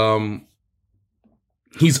earned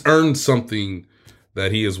something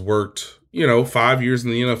that he has worked, 5 years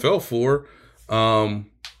in the NFL for.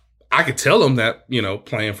 I could tell him that,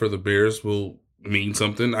 playing for the Bears will mean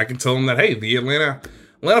something. I can tell him that, hey, the Atlanta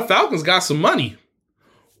Falcons got some money.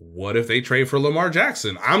 What if they trade for Lamar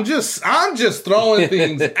Jackson? I'm just throwing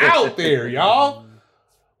things out there, y'all.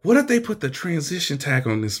 What if they put the transition tag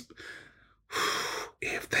on this?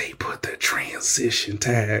 If they put the transition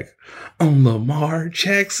tag on Lamar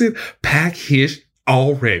Jackson, pack his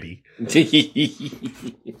already.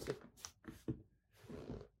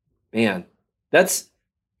 Man,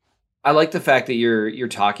 I like the fact that you're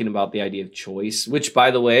talking about the idea of choice, which, by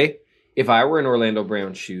the way, if I were in Orlando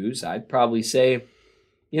Brown shoes, I'd probably say,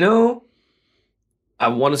 I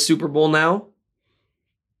won a Super Bowl now.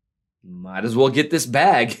 Might as well get this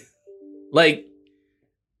bag. Like,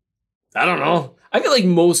 I don't know. I feel like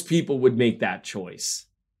most people would make that choice.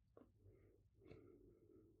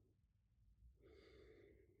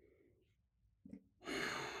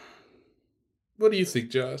 What do you think,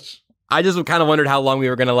 Josh? I just kind of wondered how long we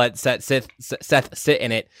were going to let Seth sit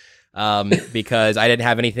in it, because I didn't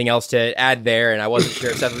have anything else to add there, and I wasn't sure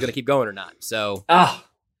if Seth was going to keep going or not. So,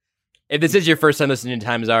 if this is your first time listening to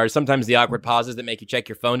Times Ours, sometimes the awkward pauses that make you check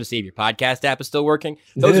your phone to see if your podcast app is still working,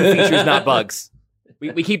 those are features, not bugs.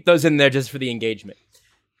 We keep those in there just for the engagement.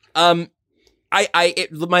 My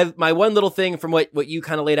one little thing from what you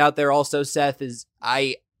kind of laid out there also, Seth, is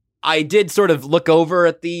I did sort of look over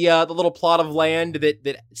at the little plot of land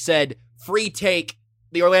that said free take,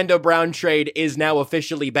 the Orlando Brown trade is now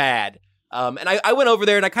officially bad. And I went over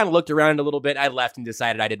there and I kind of looked around a little bit. I left and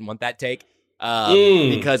decided I didn't want that take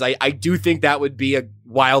because I do think that would be a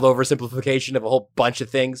wild oversimplification of a whole bunch of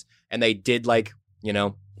things. And they did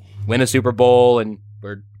win a Super Bowl and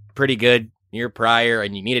were pretty good year prior,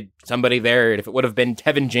 and you needed somebody there. If it would have been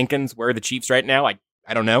Tevin Jenkins, where are the Chiefs right now?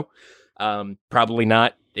 I don't know. Probably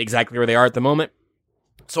not exactly where they are at the moment.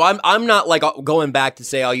 So I'm not like going back to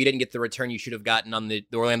say, oh, you didn't get the return you should have gotten on the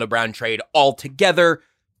Orlando Brown trade altogether.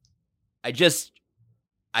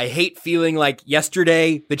 I hate feeling like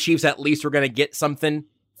yesterday the Chiefs at least were going to get something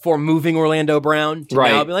for moving Orlando Brown to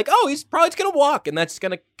now be like, oh, he's probably going to walk, and that's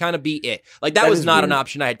going to kind of be it. Like that was not an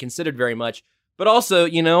option I had considered very much. But also,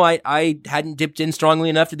 I hadn't dipped in strongly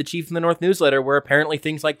enough to the Chief in the North newsletter, where apparently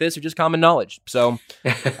things like this are just common knowledge. So,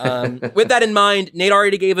 with that in mind, Nate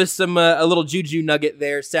already gave us some a little Juju nugget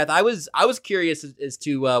there. Seth, I was curious as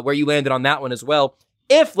to where you landed on that one as well.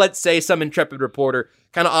 If, let's say, some intrepid reporter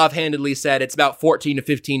kind of offhandedly said it's about $14 to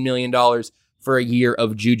 $15 million for a year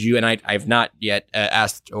of Juju, and I've not yet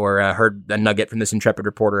asked or heard a nugget from this intrepid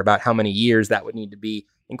reporter about how many years that would need to be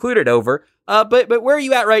included over. But where are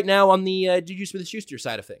you at right now on the Juju Smith-Schuster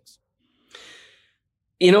side of things?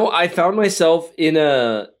 I found myself in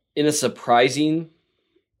a surprising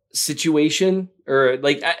situation, or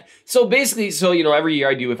every year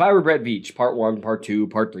I do, if I were Brett Veach, part 1, part 2,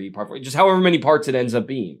 part 3, part 4, just however many parts it ends up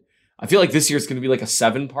being. I feel like this year it's going to be like a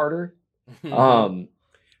 7-parter.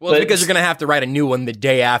 Well, it's because you're going to have to write a new one the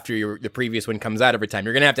day after the previous one comes out every time.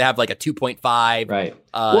 You're going to have like a 2.5, right?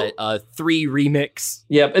 3 remix.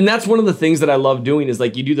 Yeah, and that's one of the things that I love doing is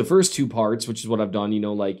like you do the first 2 parts, which is what I've done,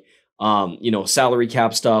 salary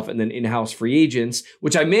cap stuff and then in-house free agents,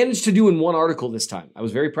 which I managed to do in one article this time. I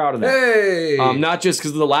was very proud of that. Hey! Not just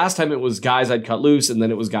because the last time it was guys I'd cut loose and then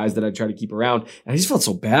it was guys that I'd try to keep around. And I just felt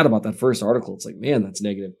so bad about that first article. It's like, man, that's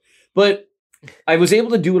negative. But I was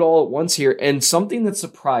able to do it all at once here, and something that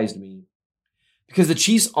surprised me, because the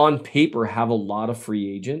Chiefs on paper have a lot of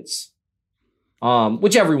free agents,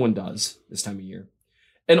 which everyone does this time of year,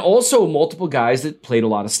 and also multiple guys that played a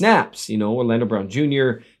lot of snaps. Orlando Brown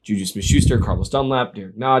Jr., Juju Smith-Schuster, Carlos Dunlap,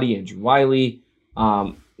 Derek Nottie, Andrew Wiley.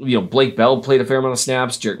 Blake Bell played a fair amount of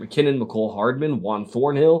snaps. Jerick McKinnon, McCole Hardman, Juan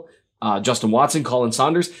Thornhill, Justin Watson, Colin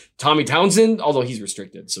Saunders, Tommy Townsend, although he's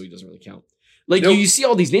restricted, so he doesn't really count. You see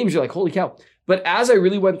all these names, you're like, holy cow. But as I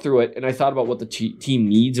really went through it and I thought about what the team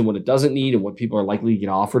needs and what it doesn't need and what people are likely to get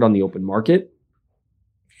offered on the open market,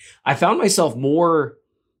 I found myself more,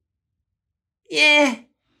 you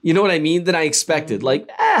know what I mean, than I expected. Let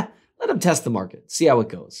them test the market, see how it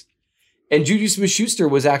goes. And Juju Smith-Schuster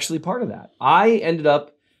was actually part of that. I ended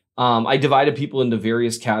up, I divided people into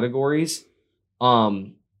various categories.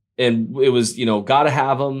 And it was, got to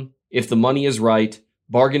have them if the money is right,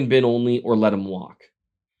 bargain bin only, or let them walk.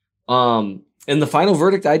 And the final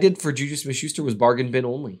verdict I did for Juju Smith-Schuster was bargain bin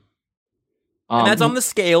only. And that's on the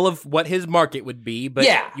scale of what his market would be. But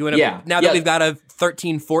now that we've got a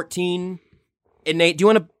 13-14, and Nate, do you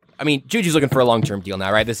want to, Juju's looking for a long-term deal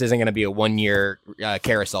now, right? This isn't going to be a 1-year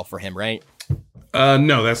carousel for him, right?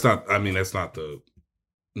 No, that's not, no,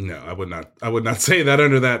 I would not say that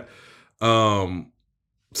under that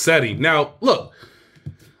setting. Now, look,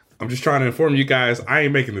 I'm just trying to inform you guys, I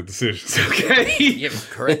ain't making the decisions, okay? Yeah,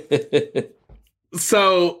 correct.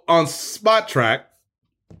 So on Spot Track,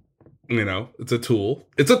 it's a tool.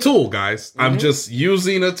 It's a tool, guys. Mm-hmm. I'm just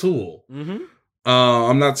using a tool. Mm-hmm.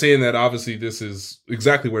 I'm not saying that obviously this is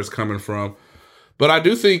exactly where it's coming from, but I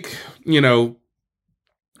do think,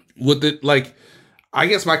 I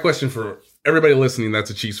guess my question for everybody listening that's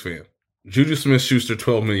a Chiefs fan, Juju Smith-Schuster,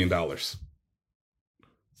 $12 million.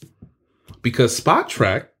 Because Spot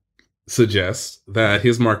Track suggests that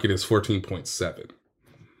his market is 14.7.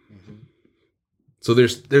 So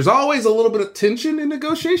there's always a little bit of tension in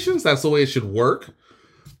negotiations. That's the way it should work.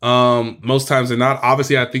 Most times they're not.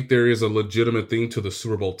 Obviously, I think there is a legitimate thing to the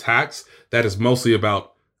Super Bowl tax that is mostly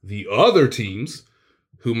about the other teams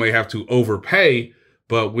who may have to overpay.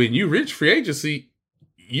 But when you reach free agency,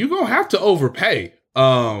 you're going to have to overpay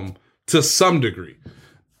to some degree,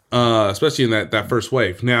 especially in that first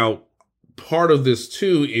wave. Now, part of this,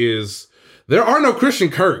 too, is there are no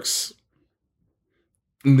Christian Kirks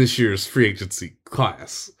in this year's free agency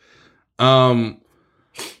class. I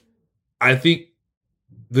think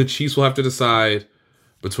the Chiefs will have to decide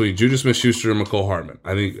between Juju Smith-Schuster and McCole Hardman.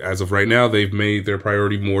 I think as of right now, they've made their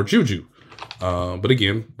priority more Juju. But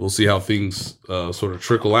again, we'll see how things sort of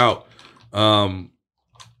trickle out.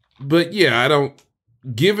 But yeah,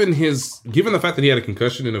 given the fact that he had a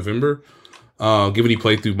concussion in November, given he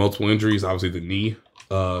played through multiple injuries, obviously the knee,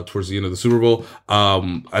 towards the end of the Super Bowl,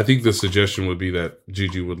 I think the suggestion would be that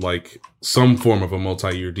Juju would like some form of a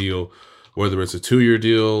multi-year deal whether it's a 2-year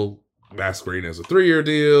deal masquerading as a 3-year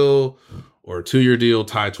deal, or a 2-year deal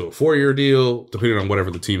tied to a 4-year deal, depending on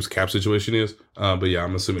whatever the team's cap situation is. But yeah,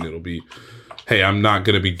 I'm assuming it'll be, hey, I'm not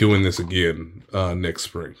going to be doing this again next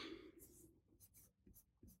spring.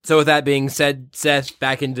 So with that being said, Seth,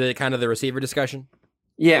 back into kind of the receiver discussion.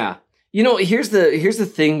 Yeah. Here's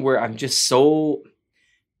the thing where I'm just so...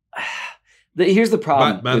 Here's the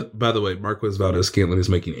problem. By the way, Marquez Valdes-Scantling is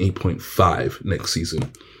making $8.5 next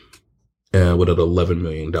season with an $11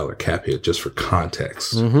 million cap hit, just for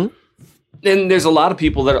context. Mm-hmm. And there's a lot of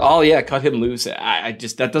people that are, cut him loose. I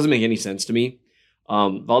just, that doesn't make any sense to me.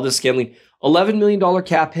 Valdes-Scantling, $11 million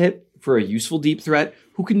cap hit for a useful deep threat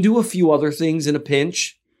who can do a few other things in a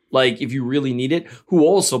pinch, like if you really need it, who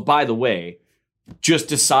also, by the way, just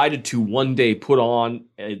decided to one day put on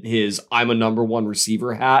his I'm a number one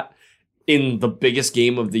receiver hat in the biggest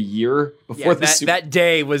game of the year before that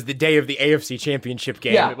day was the day of the AFC Championship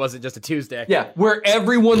game. Yeah. It wasn't just a Tuesday. Yeah, where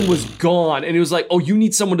everyone was gone and it was like, oh, you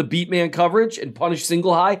need someone to beat man coverage and punish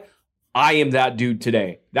single high? I am that dude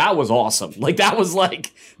today. That was awesome. That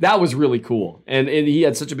was really cool. And he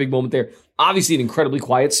had such a big moment there. Obviously an incredibly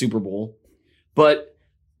quiet Super Bowl, but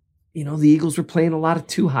the Eagles were playing a lot of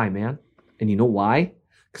too high, man. And you know why?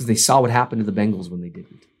 Because they saw what happened to the Bengals when they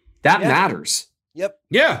didn't. That matters. Yep.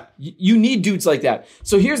 Yeah. You need dudes like that.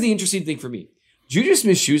 So here's the interesting thing for me. Juju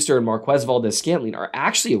Smith-Schuster and Marquez Valdes-Scantling are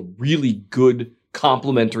actually a really good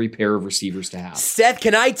complementary pair of receivers to have. Seth,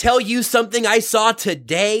 can I tell you something I saw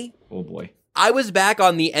today? Oh, boy. I was back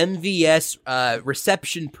on the MVS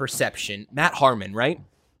reception perception. Matt Harmon, right?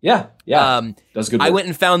 Yeah. That's good work. I went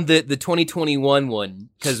and found the 2021 one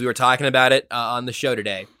because we were talking about it on the show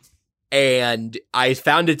today. And I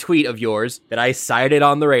found a tweet of yours that I cited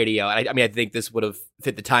on the radio. I think this would have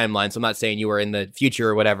fit the timeline, so I'm not saying you were in the future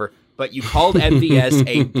or whatever, but you called MVS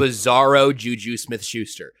a bizarro Juju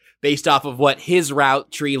Smith-Schuster based off of what his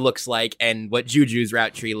route tree looks like and what Juju's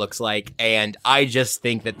route tree looks like. And I just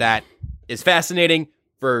think that is fascinating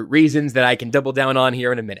for reasons that I can double down on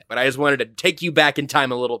here in a minute. But I just wanted to take you back in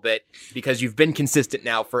time a little bit because you've been consistent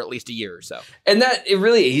now for at least a year or so. And that it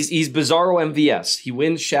really he's bizarro MVS. He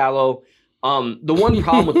wins shallow. The one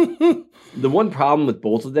problem with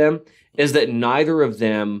both of them is that neither of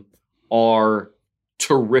them are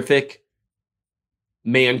terrific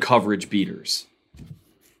man coverage beaters.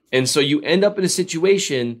 And so you end up in a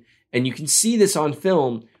situation, and you can see this on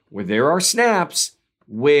film, where there are snaps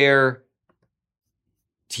where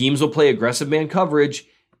teams will play aggressive man coverage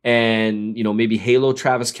and, maybe halo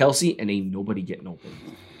Travis Kelce and ain't nobody getting open.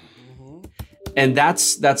 Mm-hmm. And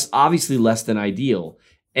that's obviously less than ideal.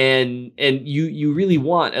 And you really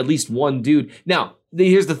want at least one dude. Now,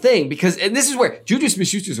 here's the thing, and this is where Juju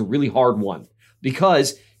Smith-Schuster is a really hard one,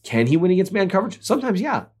 because can he win against man coverage? Sometimes,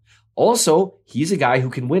 yeah. Also, he's a guy who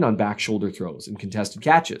can win on back shoulder throws and contested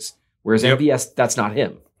catches, whereas MVS, that's not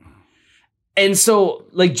him. And so,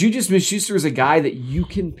 Juju Smith-Schuster is a guy that you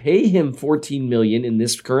can pay him $14 million in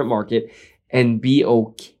this current market and be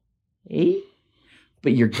okay,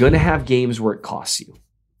 but you're going to have games where it costs you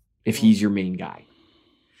if he's your main guy.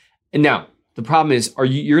 And now, the problem is,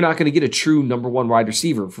 you're not going to get a true number one wide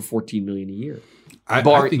receiver for $14 million a year. I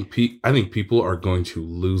think people are going to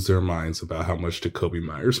lose their minds about how much Jakobi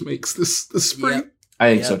Meyers makes this spring. Yep.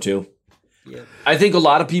 I think so too. Yep. I think a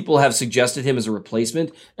lot of people have suggested him as a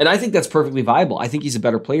replacement, and I think that's perfectly viable. I think he's a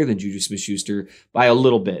better player than Juju Smith-Schuster by a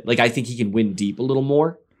little bit. I think he can win deep a little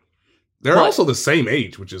more. They're also the same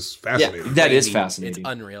age, which is fascinating. Yeah, that is fascinating. It's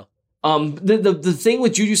unreal. The thing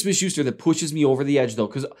with Juju Smith-Schuster that pushes me over the edge, though,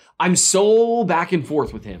 because I'm so back and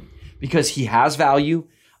forth with him, because he has value.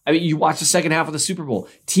 I mean, you watch the second half of the Super Bowl.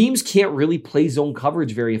 Teams can't really play zone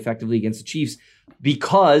coverage very effectively against the Chiefs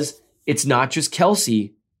because it's not just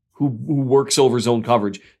Kelce who works over zone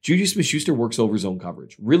coverage. Juju Smith-Schuster works over zone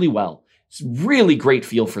coverage really well. It's really great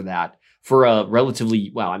feel for that for a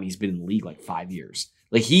relatively, he's been in the league 5 years.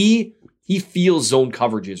 He feels zone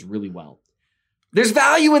coverages really well. There's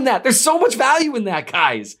value in that. There's so much value in that,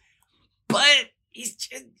 guys. But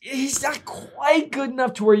he's not quite good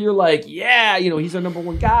enough to where you're he's our number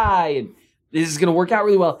one guy and this is going to work out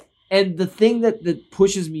really well. And the thing that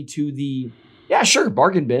pushes me to the,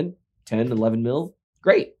 bargain bin, 10, 11 mil,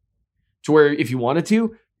 great. To where if you wanted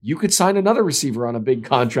to, you could sign another receiver on a big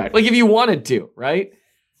contract. If you wanted to, right?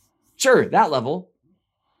 Sure, that level.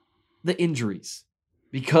 The injuries.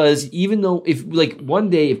 Because even though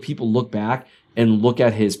one day if people look back and look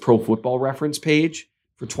at his Pro Football Reference page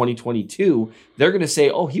for 2022, they're going to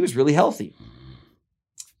say, oh, he was really healthy.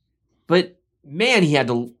 But man, he had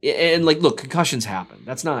to, and look, concussions happen.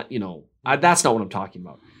 That's not, that's not what I'm talking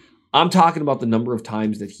about. I'm talking about the number of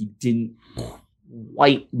times that he didn't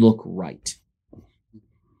quite look right.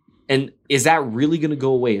 And is that really going to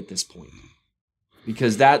go away at this point?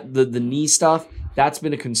 Because that the knee stuff, that's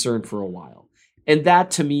been a concern for a while. And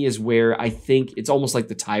that to me is where I think it's almost like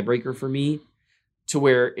the tiebreaker for me, to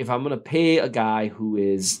where if I'm going to pay a guy who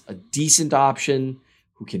is a decent option,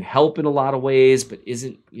 who can help in a lot of ways, but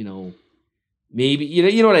isn't, maybe,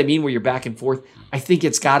 you know what I mean, where you're back and forth, I think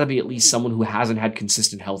it's got to be at least someone who hasn't had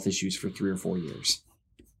consistent health issues for 3 or 4 years.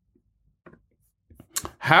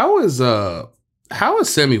 How is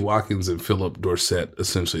Sammy Watkins and Philip Dorsett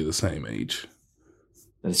essentially the same age?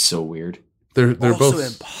 That is so weird. They're also both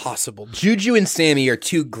impossible. Juju and Sammy are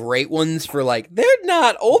two great ones for they're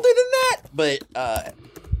not older than that, but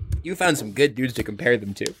you found some good dudes to compare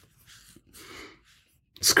them to.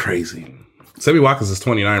 It's crazy. Sammy Watkins is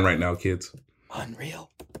 29 right now, kids.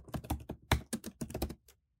 Unreal.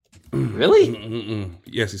 Really? Mm-mm.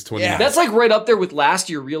 Yes, he's 29. Yeah. That's right up there with last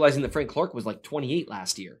year, realizing that Frank Clark was 28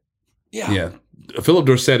 last year. Yeah. Philip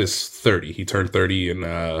Dorsett is 30. He turned 30 and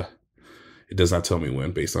it does not tell me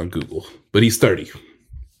when based on Google, but he's 30.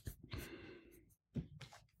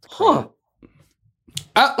 Huh.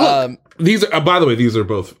 These are, by the way, these are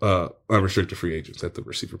both unrestricted free agents at the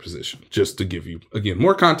receiver position, just to give you, again,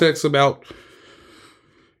 more context about,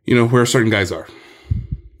 where certain guys are.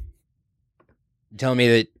 You telling me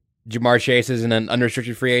that Jamar Chase isn't an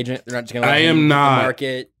unrestricted free agent? They're not just going to let him hit the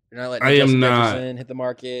market? They're not letting Justin Jefferson hit the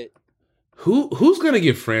market? Who's going to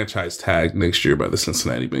get franchise tagged next year by the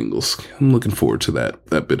Cincinnati Bengals? I'm looking forward to that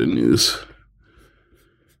bit of news.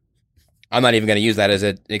 I'm not even going to use that as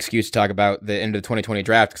an excuse to talk about the end of the 2020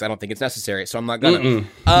 draft because I don't think it's necessary, so I'm not going to.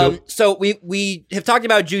 Nope. So we have talked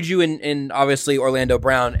about Juju and obviously Orlando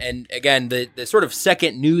Brown, and again, the sort of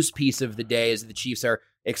second news piece of the day is that the Chiefs are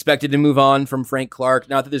expected to move on from Frank Clark.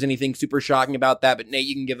 Not that there's anything super shocking about that, but Nate,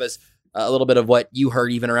 you can give us a little bit of what you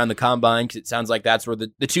heard even around the combine, because it sounds like that's where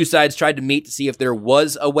the two sides tried to meet to see if there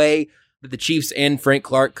was a way that the Chiefs and Frank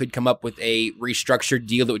Clark could come up with a restructured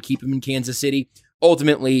deal that would keep him in Kansas City.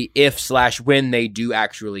 Ultimately, if/when they do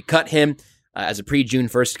actually cut him as a pre-June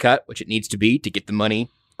 1st cut, which it needs to be to get the money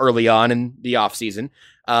early on in the offseason,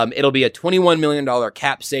 it'll be a $21 million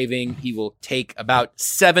cap saving. He will take about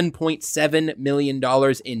 $7.7 million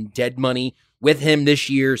in dead money with him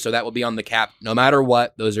this year, so that will be on the cap no matter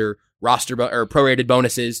what. Those are prorated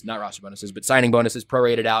bonuses, not roster bonuses, but signing bonuses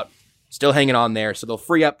prorated out, still hanging on there. So they'll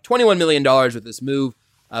free up $21 million with this move.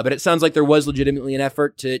 But it sounds like there was legitimately an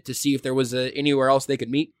effort to see if there was anywhere else they could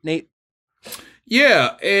meet, Nate.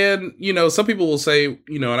 Yeah, and, some people will say,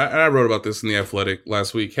 and I wrote about this in The Athletic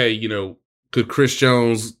last week, hey, could Chris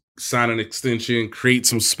Jones sign an extension, create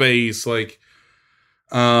some space? If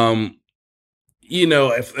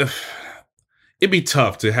it'd be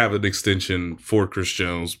tough to have an extension for Chris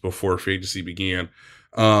Jones before free agency began.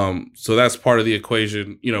 So that's part of the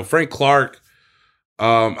equation. Frank Clark,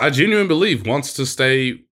 I genuinely believe wants to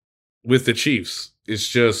stay with the Chiefs. It's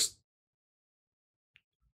just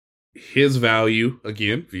his value,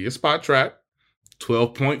 again, via Spot Track,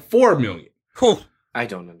 $12.4 million. I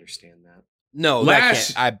don't understand that. No,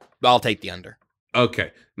 I'll take the under.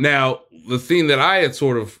 Okay. Now, the thing that I had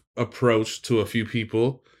sort of approached to a few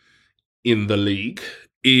people in the league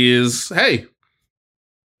is, hey,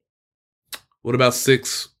 what about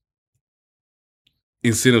 6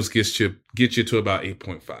 incentives get you to about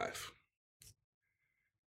 8.5?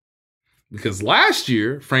 Because last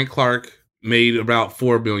year, Frank Clark made about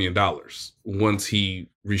 $4 billion once he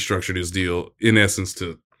restructured his deal, in essence,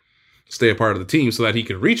 to stay a part of the team so that he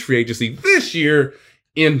could reach free agency this year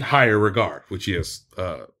in higher regard, which he has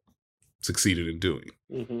succeeded in doing.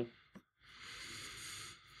 Mm-hmm.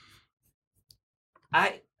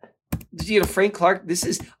 Frank Clark,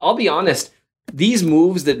 I'll be honest, these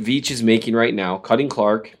moves that Veach is making right now, cutting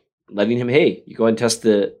Clark, letting him, hey, you go ahead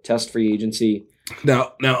and test free agency.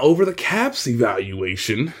 Now over the Caps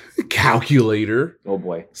evaluation calculator, oh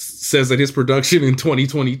boy, says that his production in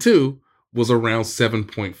 2022 was around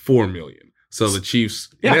 7.4 million. So the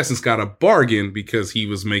Chiefs, in essence, got a bargain because he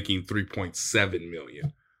was making 3.7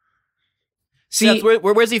 million. See,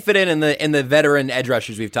 where's he fit in the veteran edge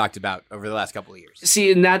rushers we've talked about over the last couple of years?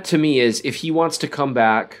 See, and that to me is if he wants to come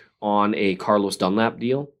back on a Carlos Dunlap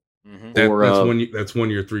deal, that's 1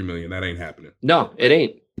 year, $3 million. That ain't happening. No, it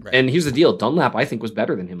ain't. Right. And here's the deal: Dunlap, I think, was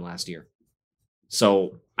better than him last year.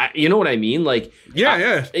 So, you know what I mean?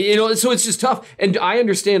 Yeah. So it's just tough. And I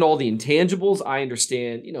understand all the intangibles. I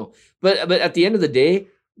understand, but at the end of the day,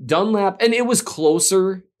 Dunlap, and it was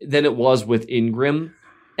closer than it was with Ingram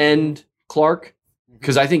and Clark,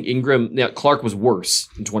 because I think Clark was worse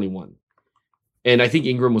in 21. And I think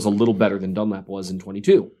Ingram was a little better than Dunlap was in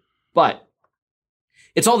 22. But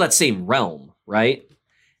it's all that same realm. right?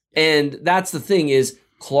 And that's the thing is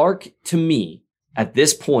Clark, to me, at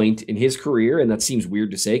this point in his career, and that seems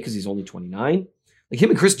weird to say because he's only 29, like him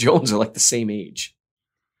and Chris Jones are like the same age.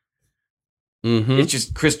 Mm-hmm. It's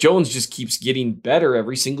just Chris Jones just keeps getting better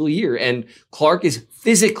every single year. And Clark is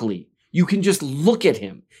physically, you can just look at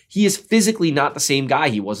him. He is physically not the same guy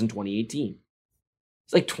he was in 2018.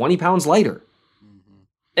 He's like 20 pounds lighter.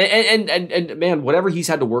 And man, whatever he's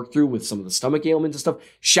had to work through with some of the stomach ailments and stuff,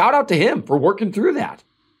 shout out to him for working through that.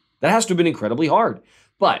 That has to have been incredibly hard.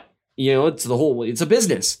 But, it's a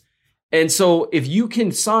business. And so if you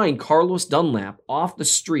can sign Carlos Dunlap off the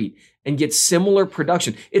street and get similar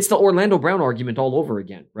production, it's the Orlando Brown argument all over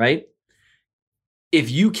again, right? If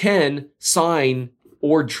you can sign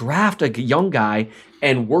or draft a young guy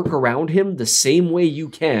and work around him the same way you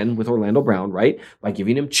can with Orlando Brown, right? By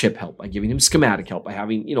giving him chip help, by giving him schematic help, by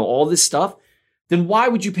having, all this stuff, then why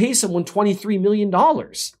would you pay someone $23 million?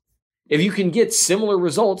 If you can get similar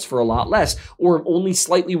results for a lot less or only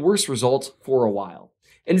slightly worse results for a while.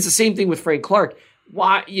 And it's the same thing with Frank Clark.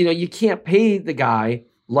 Why, you can't pay the guy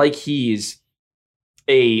like he's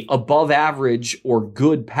a above average or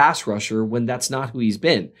good pass rusher when that's not who he's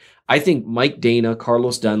been. I think Mike Dana,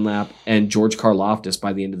 Carlos Dunlap, and George Karlaftis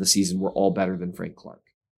by the end of the season were all better than Frank Clark.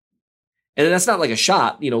 And that's not like a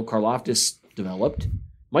shot. Karlaftis developed.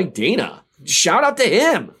 Mike Dana, shout out to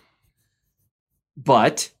him.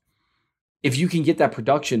 But if you can get that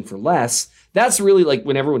production for less, that's really like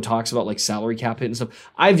when everyone talks about like salary cap hit and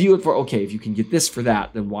stuff. I view it for, okay, if you can get this for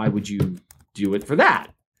that, then why would you do it for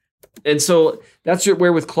that? And so that's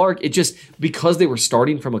where with Clark, it just, because they were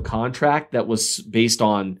starting from a contract that was based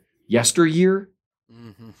on yesteryear,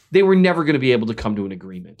 they were never going to be able to come to an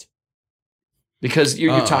agreement because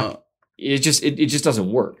you're talking, it just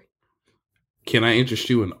doesn't work. Can I interest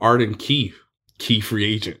you in Arden Key free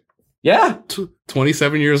agent? Yeah.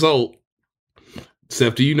 27 years old.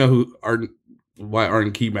 Seth, do you know why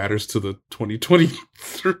Arden Key matters to the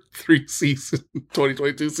 2023 season,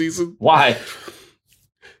 2022 season? Why?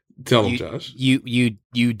 Tell him, Josh.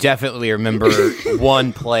 You definitely remember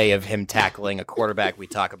one play of him tackling a quarterback. We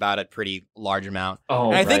talk about it pretty large amount. Oh,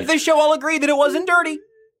 and I think the show all agreed that it wasn't dirty.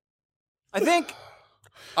 I think.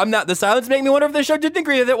 The silence made me wonder if the show didn't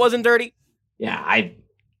agree that it wasn't dirty. Yeah, I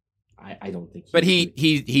don't think. But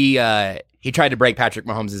he tried to break Patrick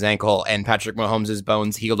Mahomes' ankle, and Patrick Mahomes'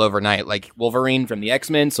 bones healed overnight, like Wolverine from the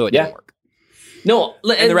X-Men. So it didn't work. No,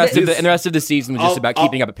 and the rest of the season was just about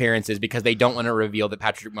keeping up appearances because they don't want to reveal that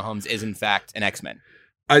Patrick Mahomes is in fact an X-Men.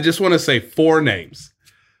 I just want to say 4 names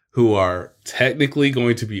who are technically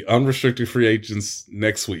going to be unrestricted free agents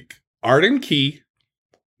next week: Arden Key,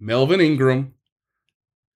 Melvin Ingram,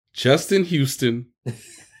 Justin Houston,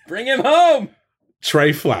 bring him home,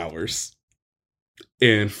 Trey Flowers,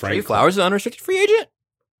 and Frank. Trey Flowers is an unrestricted free agent.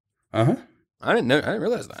 I didn't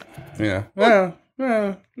realize that. Yeah.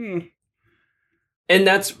 And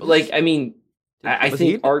that's like, I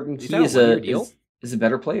think Arden Key is a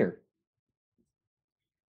better player.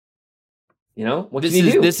 What can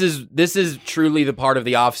you do? This is truly the part of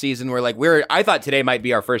the offseason where I thought today might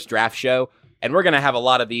be our first draft show, and we're gonna have a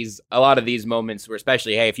lot of these moments where,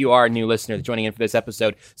 especially, hey, if you are a new listener joining in for this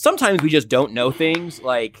episode, sometimes we just don't know things.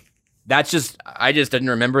 Like I just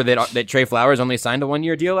didn't remember that Trey Flowers only signed a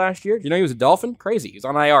 1-year deal last year. He was a Dolphin? Crazy. He's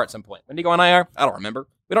on IR at some point. When did he go on IR? I don't remember.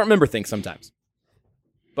 We don't remember things sometimes.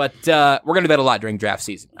 But we're gonna do that a lot during draft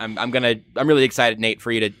season. I'm really excited, Nate,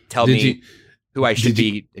 for you to tell me who I should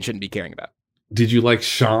be and shouldn't be caring about. Did you like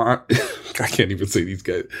Sean? I can't even say these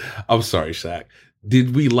guys. I'm sorry, Shaq.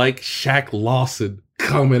 Did we like Shaq Lawson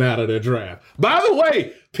coming out of the draft? By the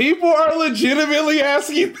way, people are legitimately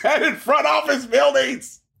asking that in front office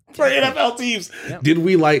buildings for NFL teams. Yep. Did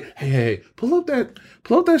we like? Hey, pull up that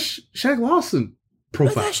Shaq Lawson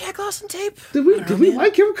profile. That Shaq Lawson tape. Did we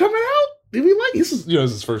like him coming out? Did we like this? Is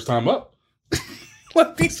his first time up.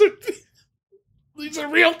 Like these are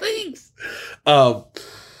real things.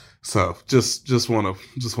 So just want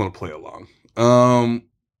to play along.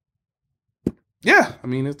 Yeah,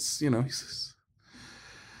 it's he's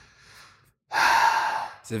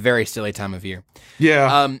it's a very silly time of year.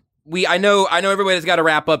 Yeah. I know everybody's got to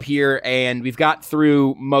wrap up here, and we've got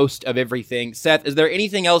through most of everything. Seth, is there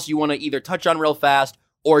anything else you want to either touch on real fast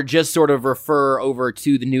or just sort of refer over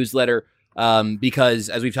to the newsletter? Because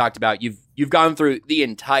as we've talked about, you've gone through the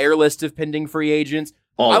entire list of pending free agents.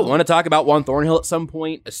 I want to talk about Juan Thornhill at some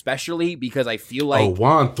point, especially because I feel like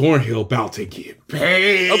Juan Thornhill about to get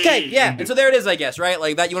paid. Okay, yeah, and so there it is, I guess, right?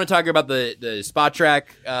 Like that. You want to talk about the spot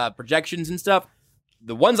track projections and stuff.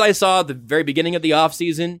 The ones I saw at the very beginning of the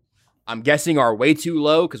offseason, I'm guessing are way too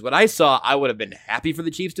low because what I saw, I would have been happy for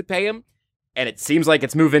the Chiefs to pay him. and it seems like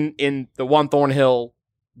it's moving in the Juan Thornhill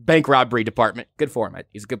bank robbery department. Good for him.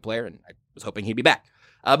 He's a good player, and I was hoping he'd be back.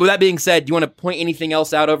 But with that being said, do you want to point anything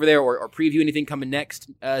else out over there or preview anything coming next,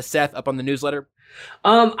 Seth, up on the newsletter?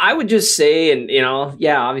 I would just say, and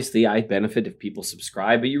obviously I benefit if people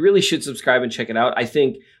subscribe, but you really should subscribe and check it out. I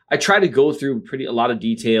think I try to go through a lot of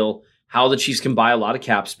detail how the Chiefs can buy a lot of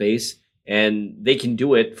cap space, and they can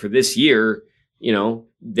do it for this year.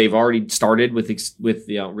 They've already started with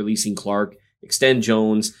releasing Clark, extend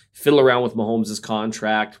Jones, fiddle around with Mahomes'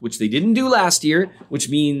 contract, which they didn't do last year, which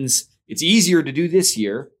means it's easier to do this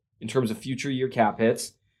year in terms of future year cap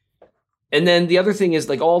hits. And then the other thing is,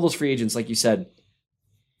 like, all those free agents, like you said,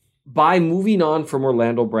 by moving on from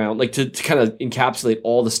Orlando Brown, like to kind of encapsulate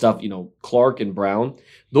all the stuff, Clark and Brown,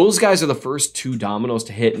 those guys are the first two dominoes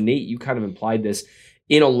to hit. Nate, you kind of implied this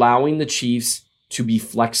in allowing the Chiefs to be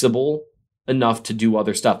flexible enough to do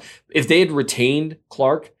other stuff. If they had retained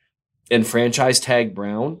Clark and franchise tag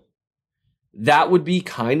Brown, that would be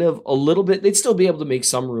kind of a little bit, they'd still be able to make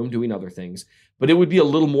some room doing other things, but it would be a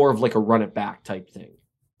little more of like a run it back type thing.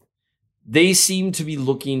 They seem to be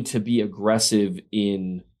looking to be aggressive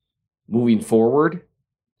in moving forward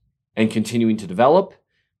and continuing to develop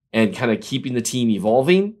and kind of keeping the team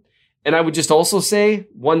evolving. And I would just also say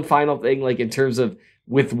one final thing, like in terms of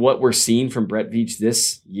with what we're seeing from Brett Veach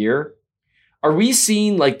this year, are we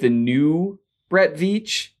seeing like the new Brett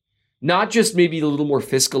Veach? Not just maybe a little more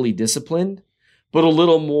fiscally disciplined, but a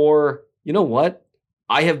little more, you know what?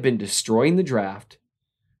 I have been destroying the draft.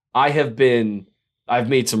 I've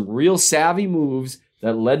made some real savvy moves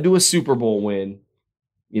that led to a Super Bowl win,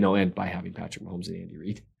 and by having Patrick Mahomes and Andy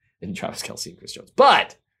Reid and Travis Kelce and Chris Jones.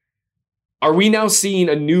 But are we now seeing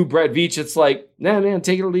a new Brett Veach? It's like, nah, man,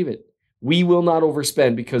 take it or leave it. We will not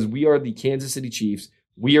overspend because we are the Kansas City Chiefs.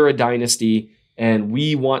 We are a dynasty. And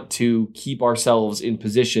we want to keep ourselves in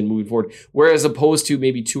position moving forward. Whereas opposed to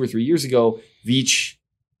maybe 2 or 3 years ago, Veach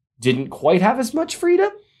didn't quite have as much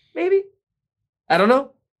freedom, maybe? I don't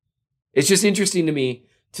know. It's just interesting to me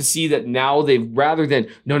to see that now they've, rather than,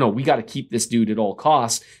 no, we got to keep this dude at all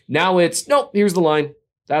costs. Now it's, nope, here's the line.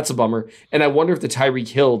 That's a bummer. And I wonder if the Tyreek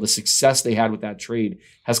Hill, the success they had with that trade,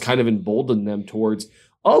 has kind of emboldened them towards,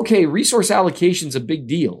 okay, resource allocation's a big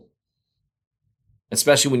deal.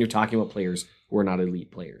 Especially when you're talking about players who are not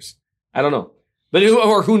elite players. I don't know. But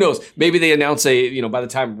who knows? Maybe they announce by the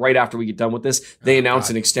time right after we get done with this, they announce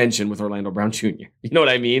an extension with Orlando Brown Jr. You know what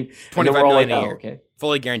I mean? $25 million a year. Okay.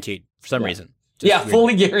 Fully guaranteed for some reason.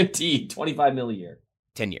 Fully guaranteed. $25 million a year.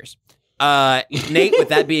 10 years. Nate, with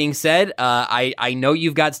that being said, I know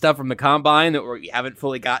you've got stuff from the combine that we haven't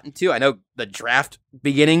fully gotten to. I know the draft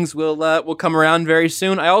beginnings will come around very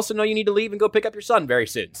soon. I also know you need to leave and go pick up your son very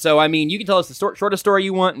soon. So, I mean, you can tell us the shortest story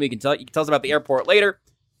you want, and you can tell us about the airport later,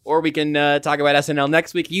 or we can talk about SNL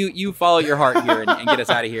next week. You follow your heart here and get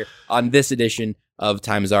us out of here on this edition of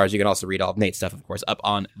Time is Ours. You can also read all of Nate's stuff, of course, up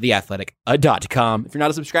on theathletic.com. If you're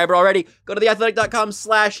not a subscriber already, go to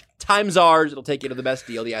theathletic.com/timesOurs. It'll take you to the best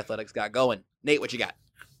deal the Athletics got going. Nate, what you got?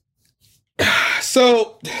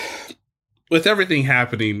 So, with everything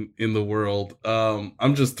happening in the world,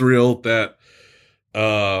 I'm just thrilled that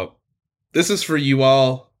this is for you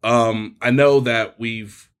all. I know that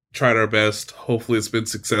we've tried our best. Hopefully it's been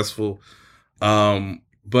successful.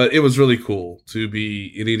 But it was really cool to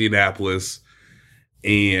be in Indianapolis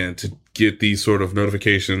and to get these sort of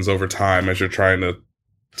notifications over time as you're trying to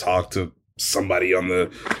talk to somebody on the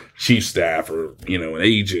chief staff or, an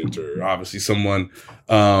agent or obviously someone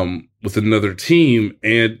with another team.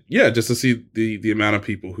 And yeah, just to see the amount of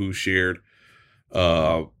people who shared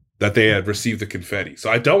that they had received the confetti. So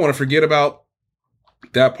I don't want to forget about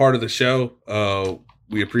that part of the show.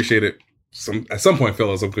 We appreciate it. At some point,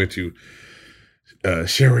 fellas, I'm going to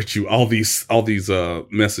share with you all these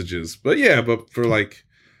messages. But for like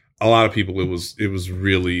a lot of people, it was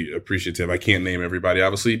really appreciative. I can't name everybody,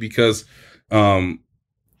 obviously, because the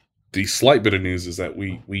slight bit of news is that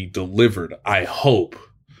we delivered. I hope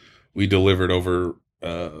we delivered over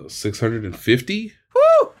 650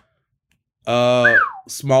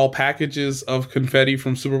 small packages of confetti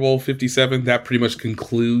from Super Bowl 57. That pretty much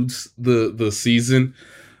concludes the season.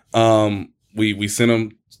 We sent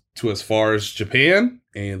them to as far as Japan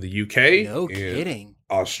and the UK. No kidding.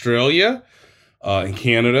 Australia, and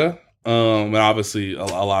Canada, and obviously a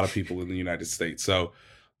lot of people in the United States. So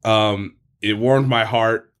it warmed my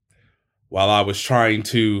heart while I was trying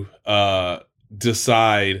to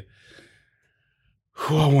decide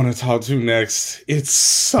who I want to talk to next. It's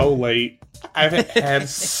so late. I've had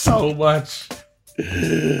so much.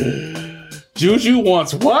 Juju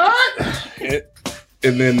wants what?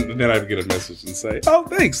 And then I'd get a message and say, "Oh,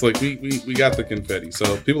 thanks! Like we got the confetti."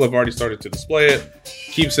 So people have already started to display it.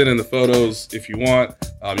 Keep sending the photos if you want.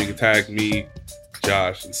 You can tag me,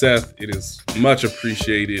 Josh, and Seth. It is much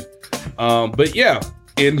appreciated. But yeah,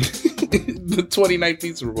 in the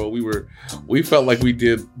 2019 Super Bowl, we felt like we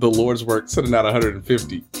did the Lord's work, sending out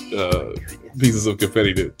 150 pieces of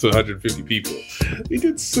confetti to 150 people. We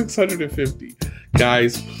did 650.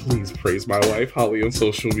 Guys, please praise my wife Holly on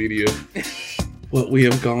social media. What we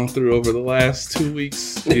have gone through over the last 2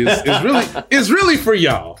 weeks is really for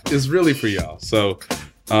y'all. It's really for y'all. So,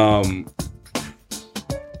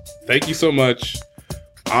 thank you so much.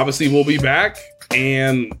 Obviously, we'll be back,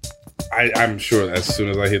 and I'm sure that as soon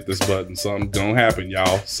as I hit this button, something's gonna happen,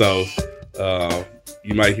 y'all. So,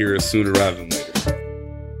 you might hear it sooner rather than later.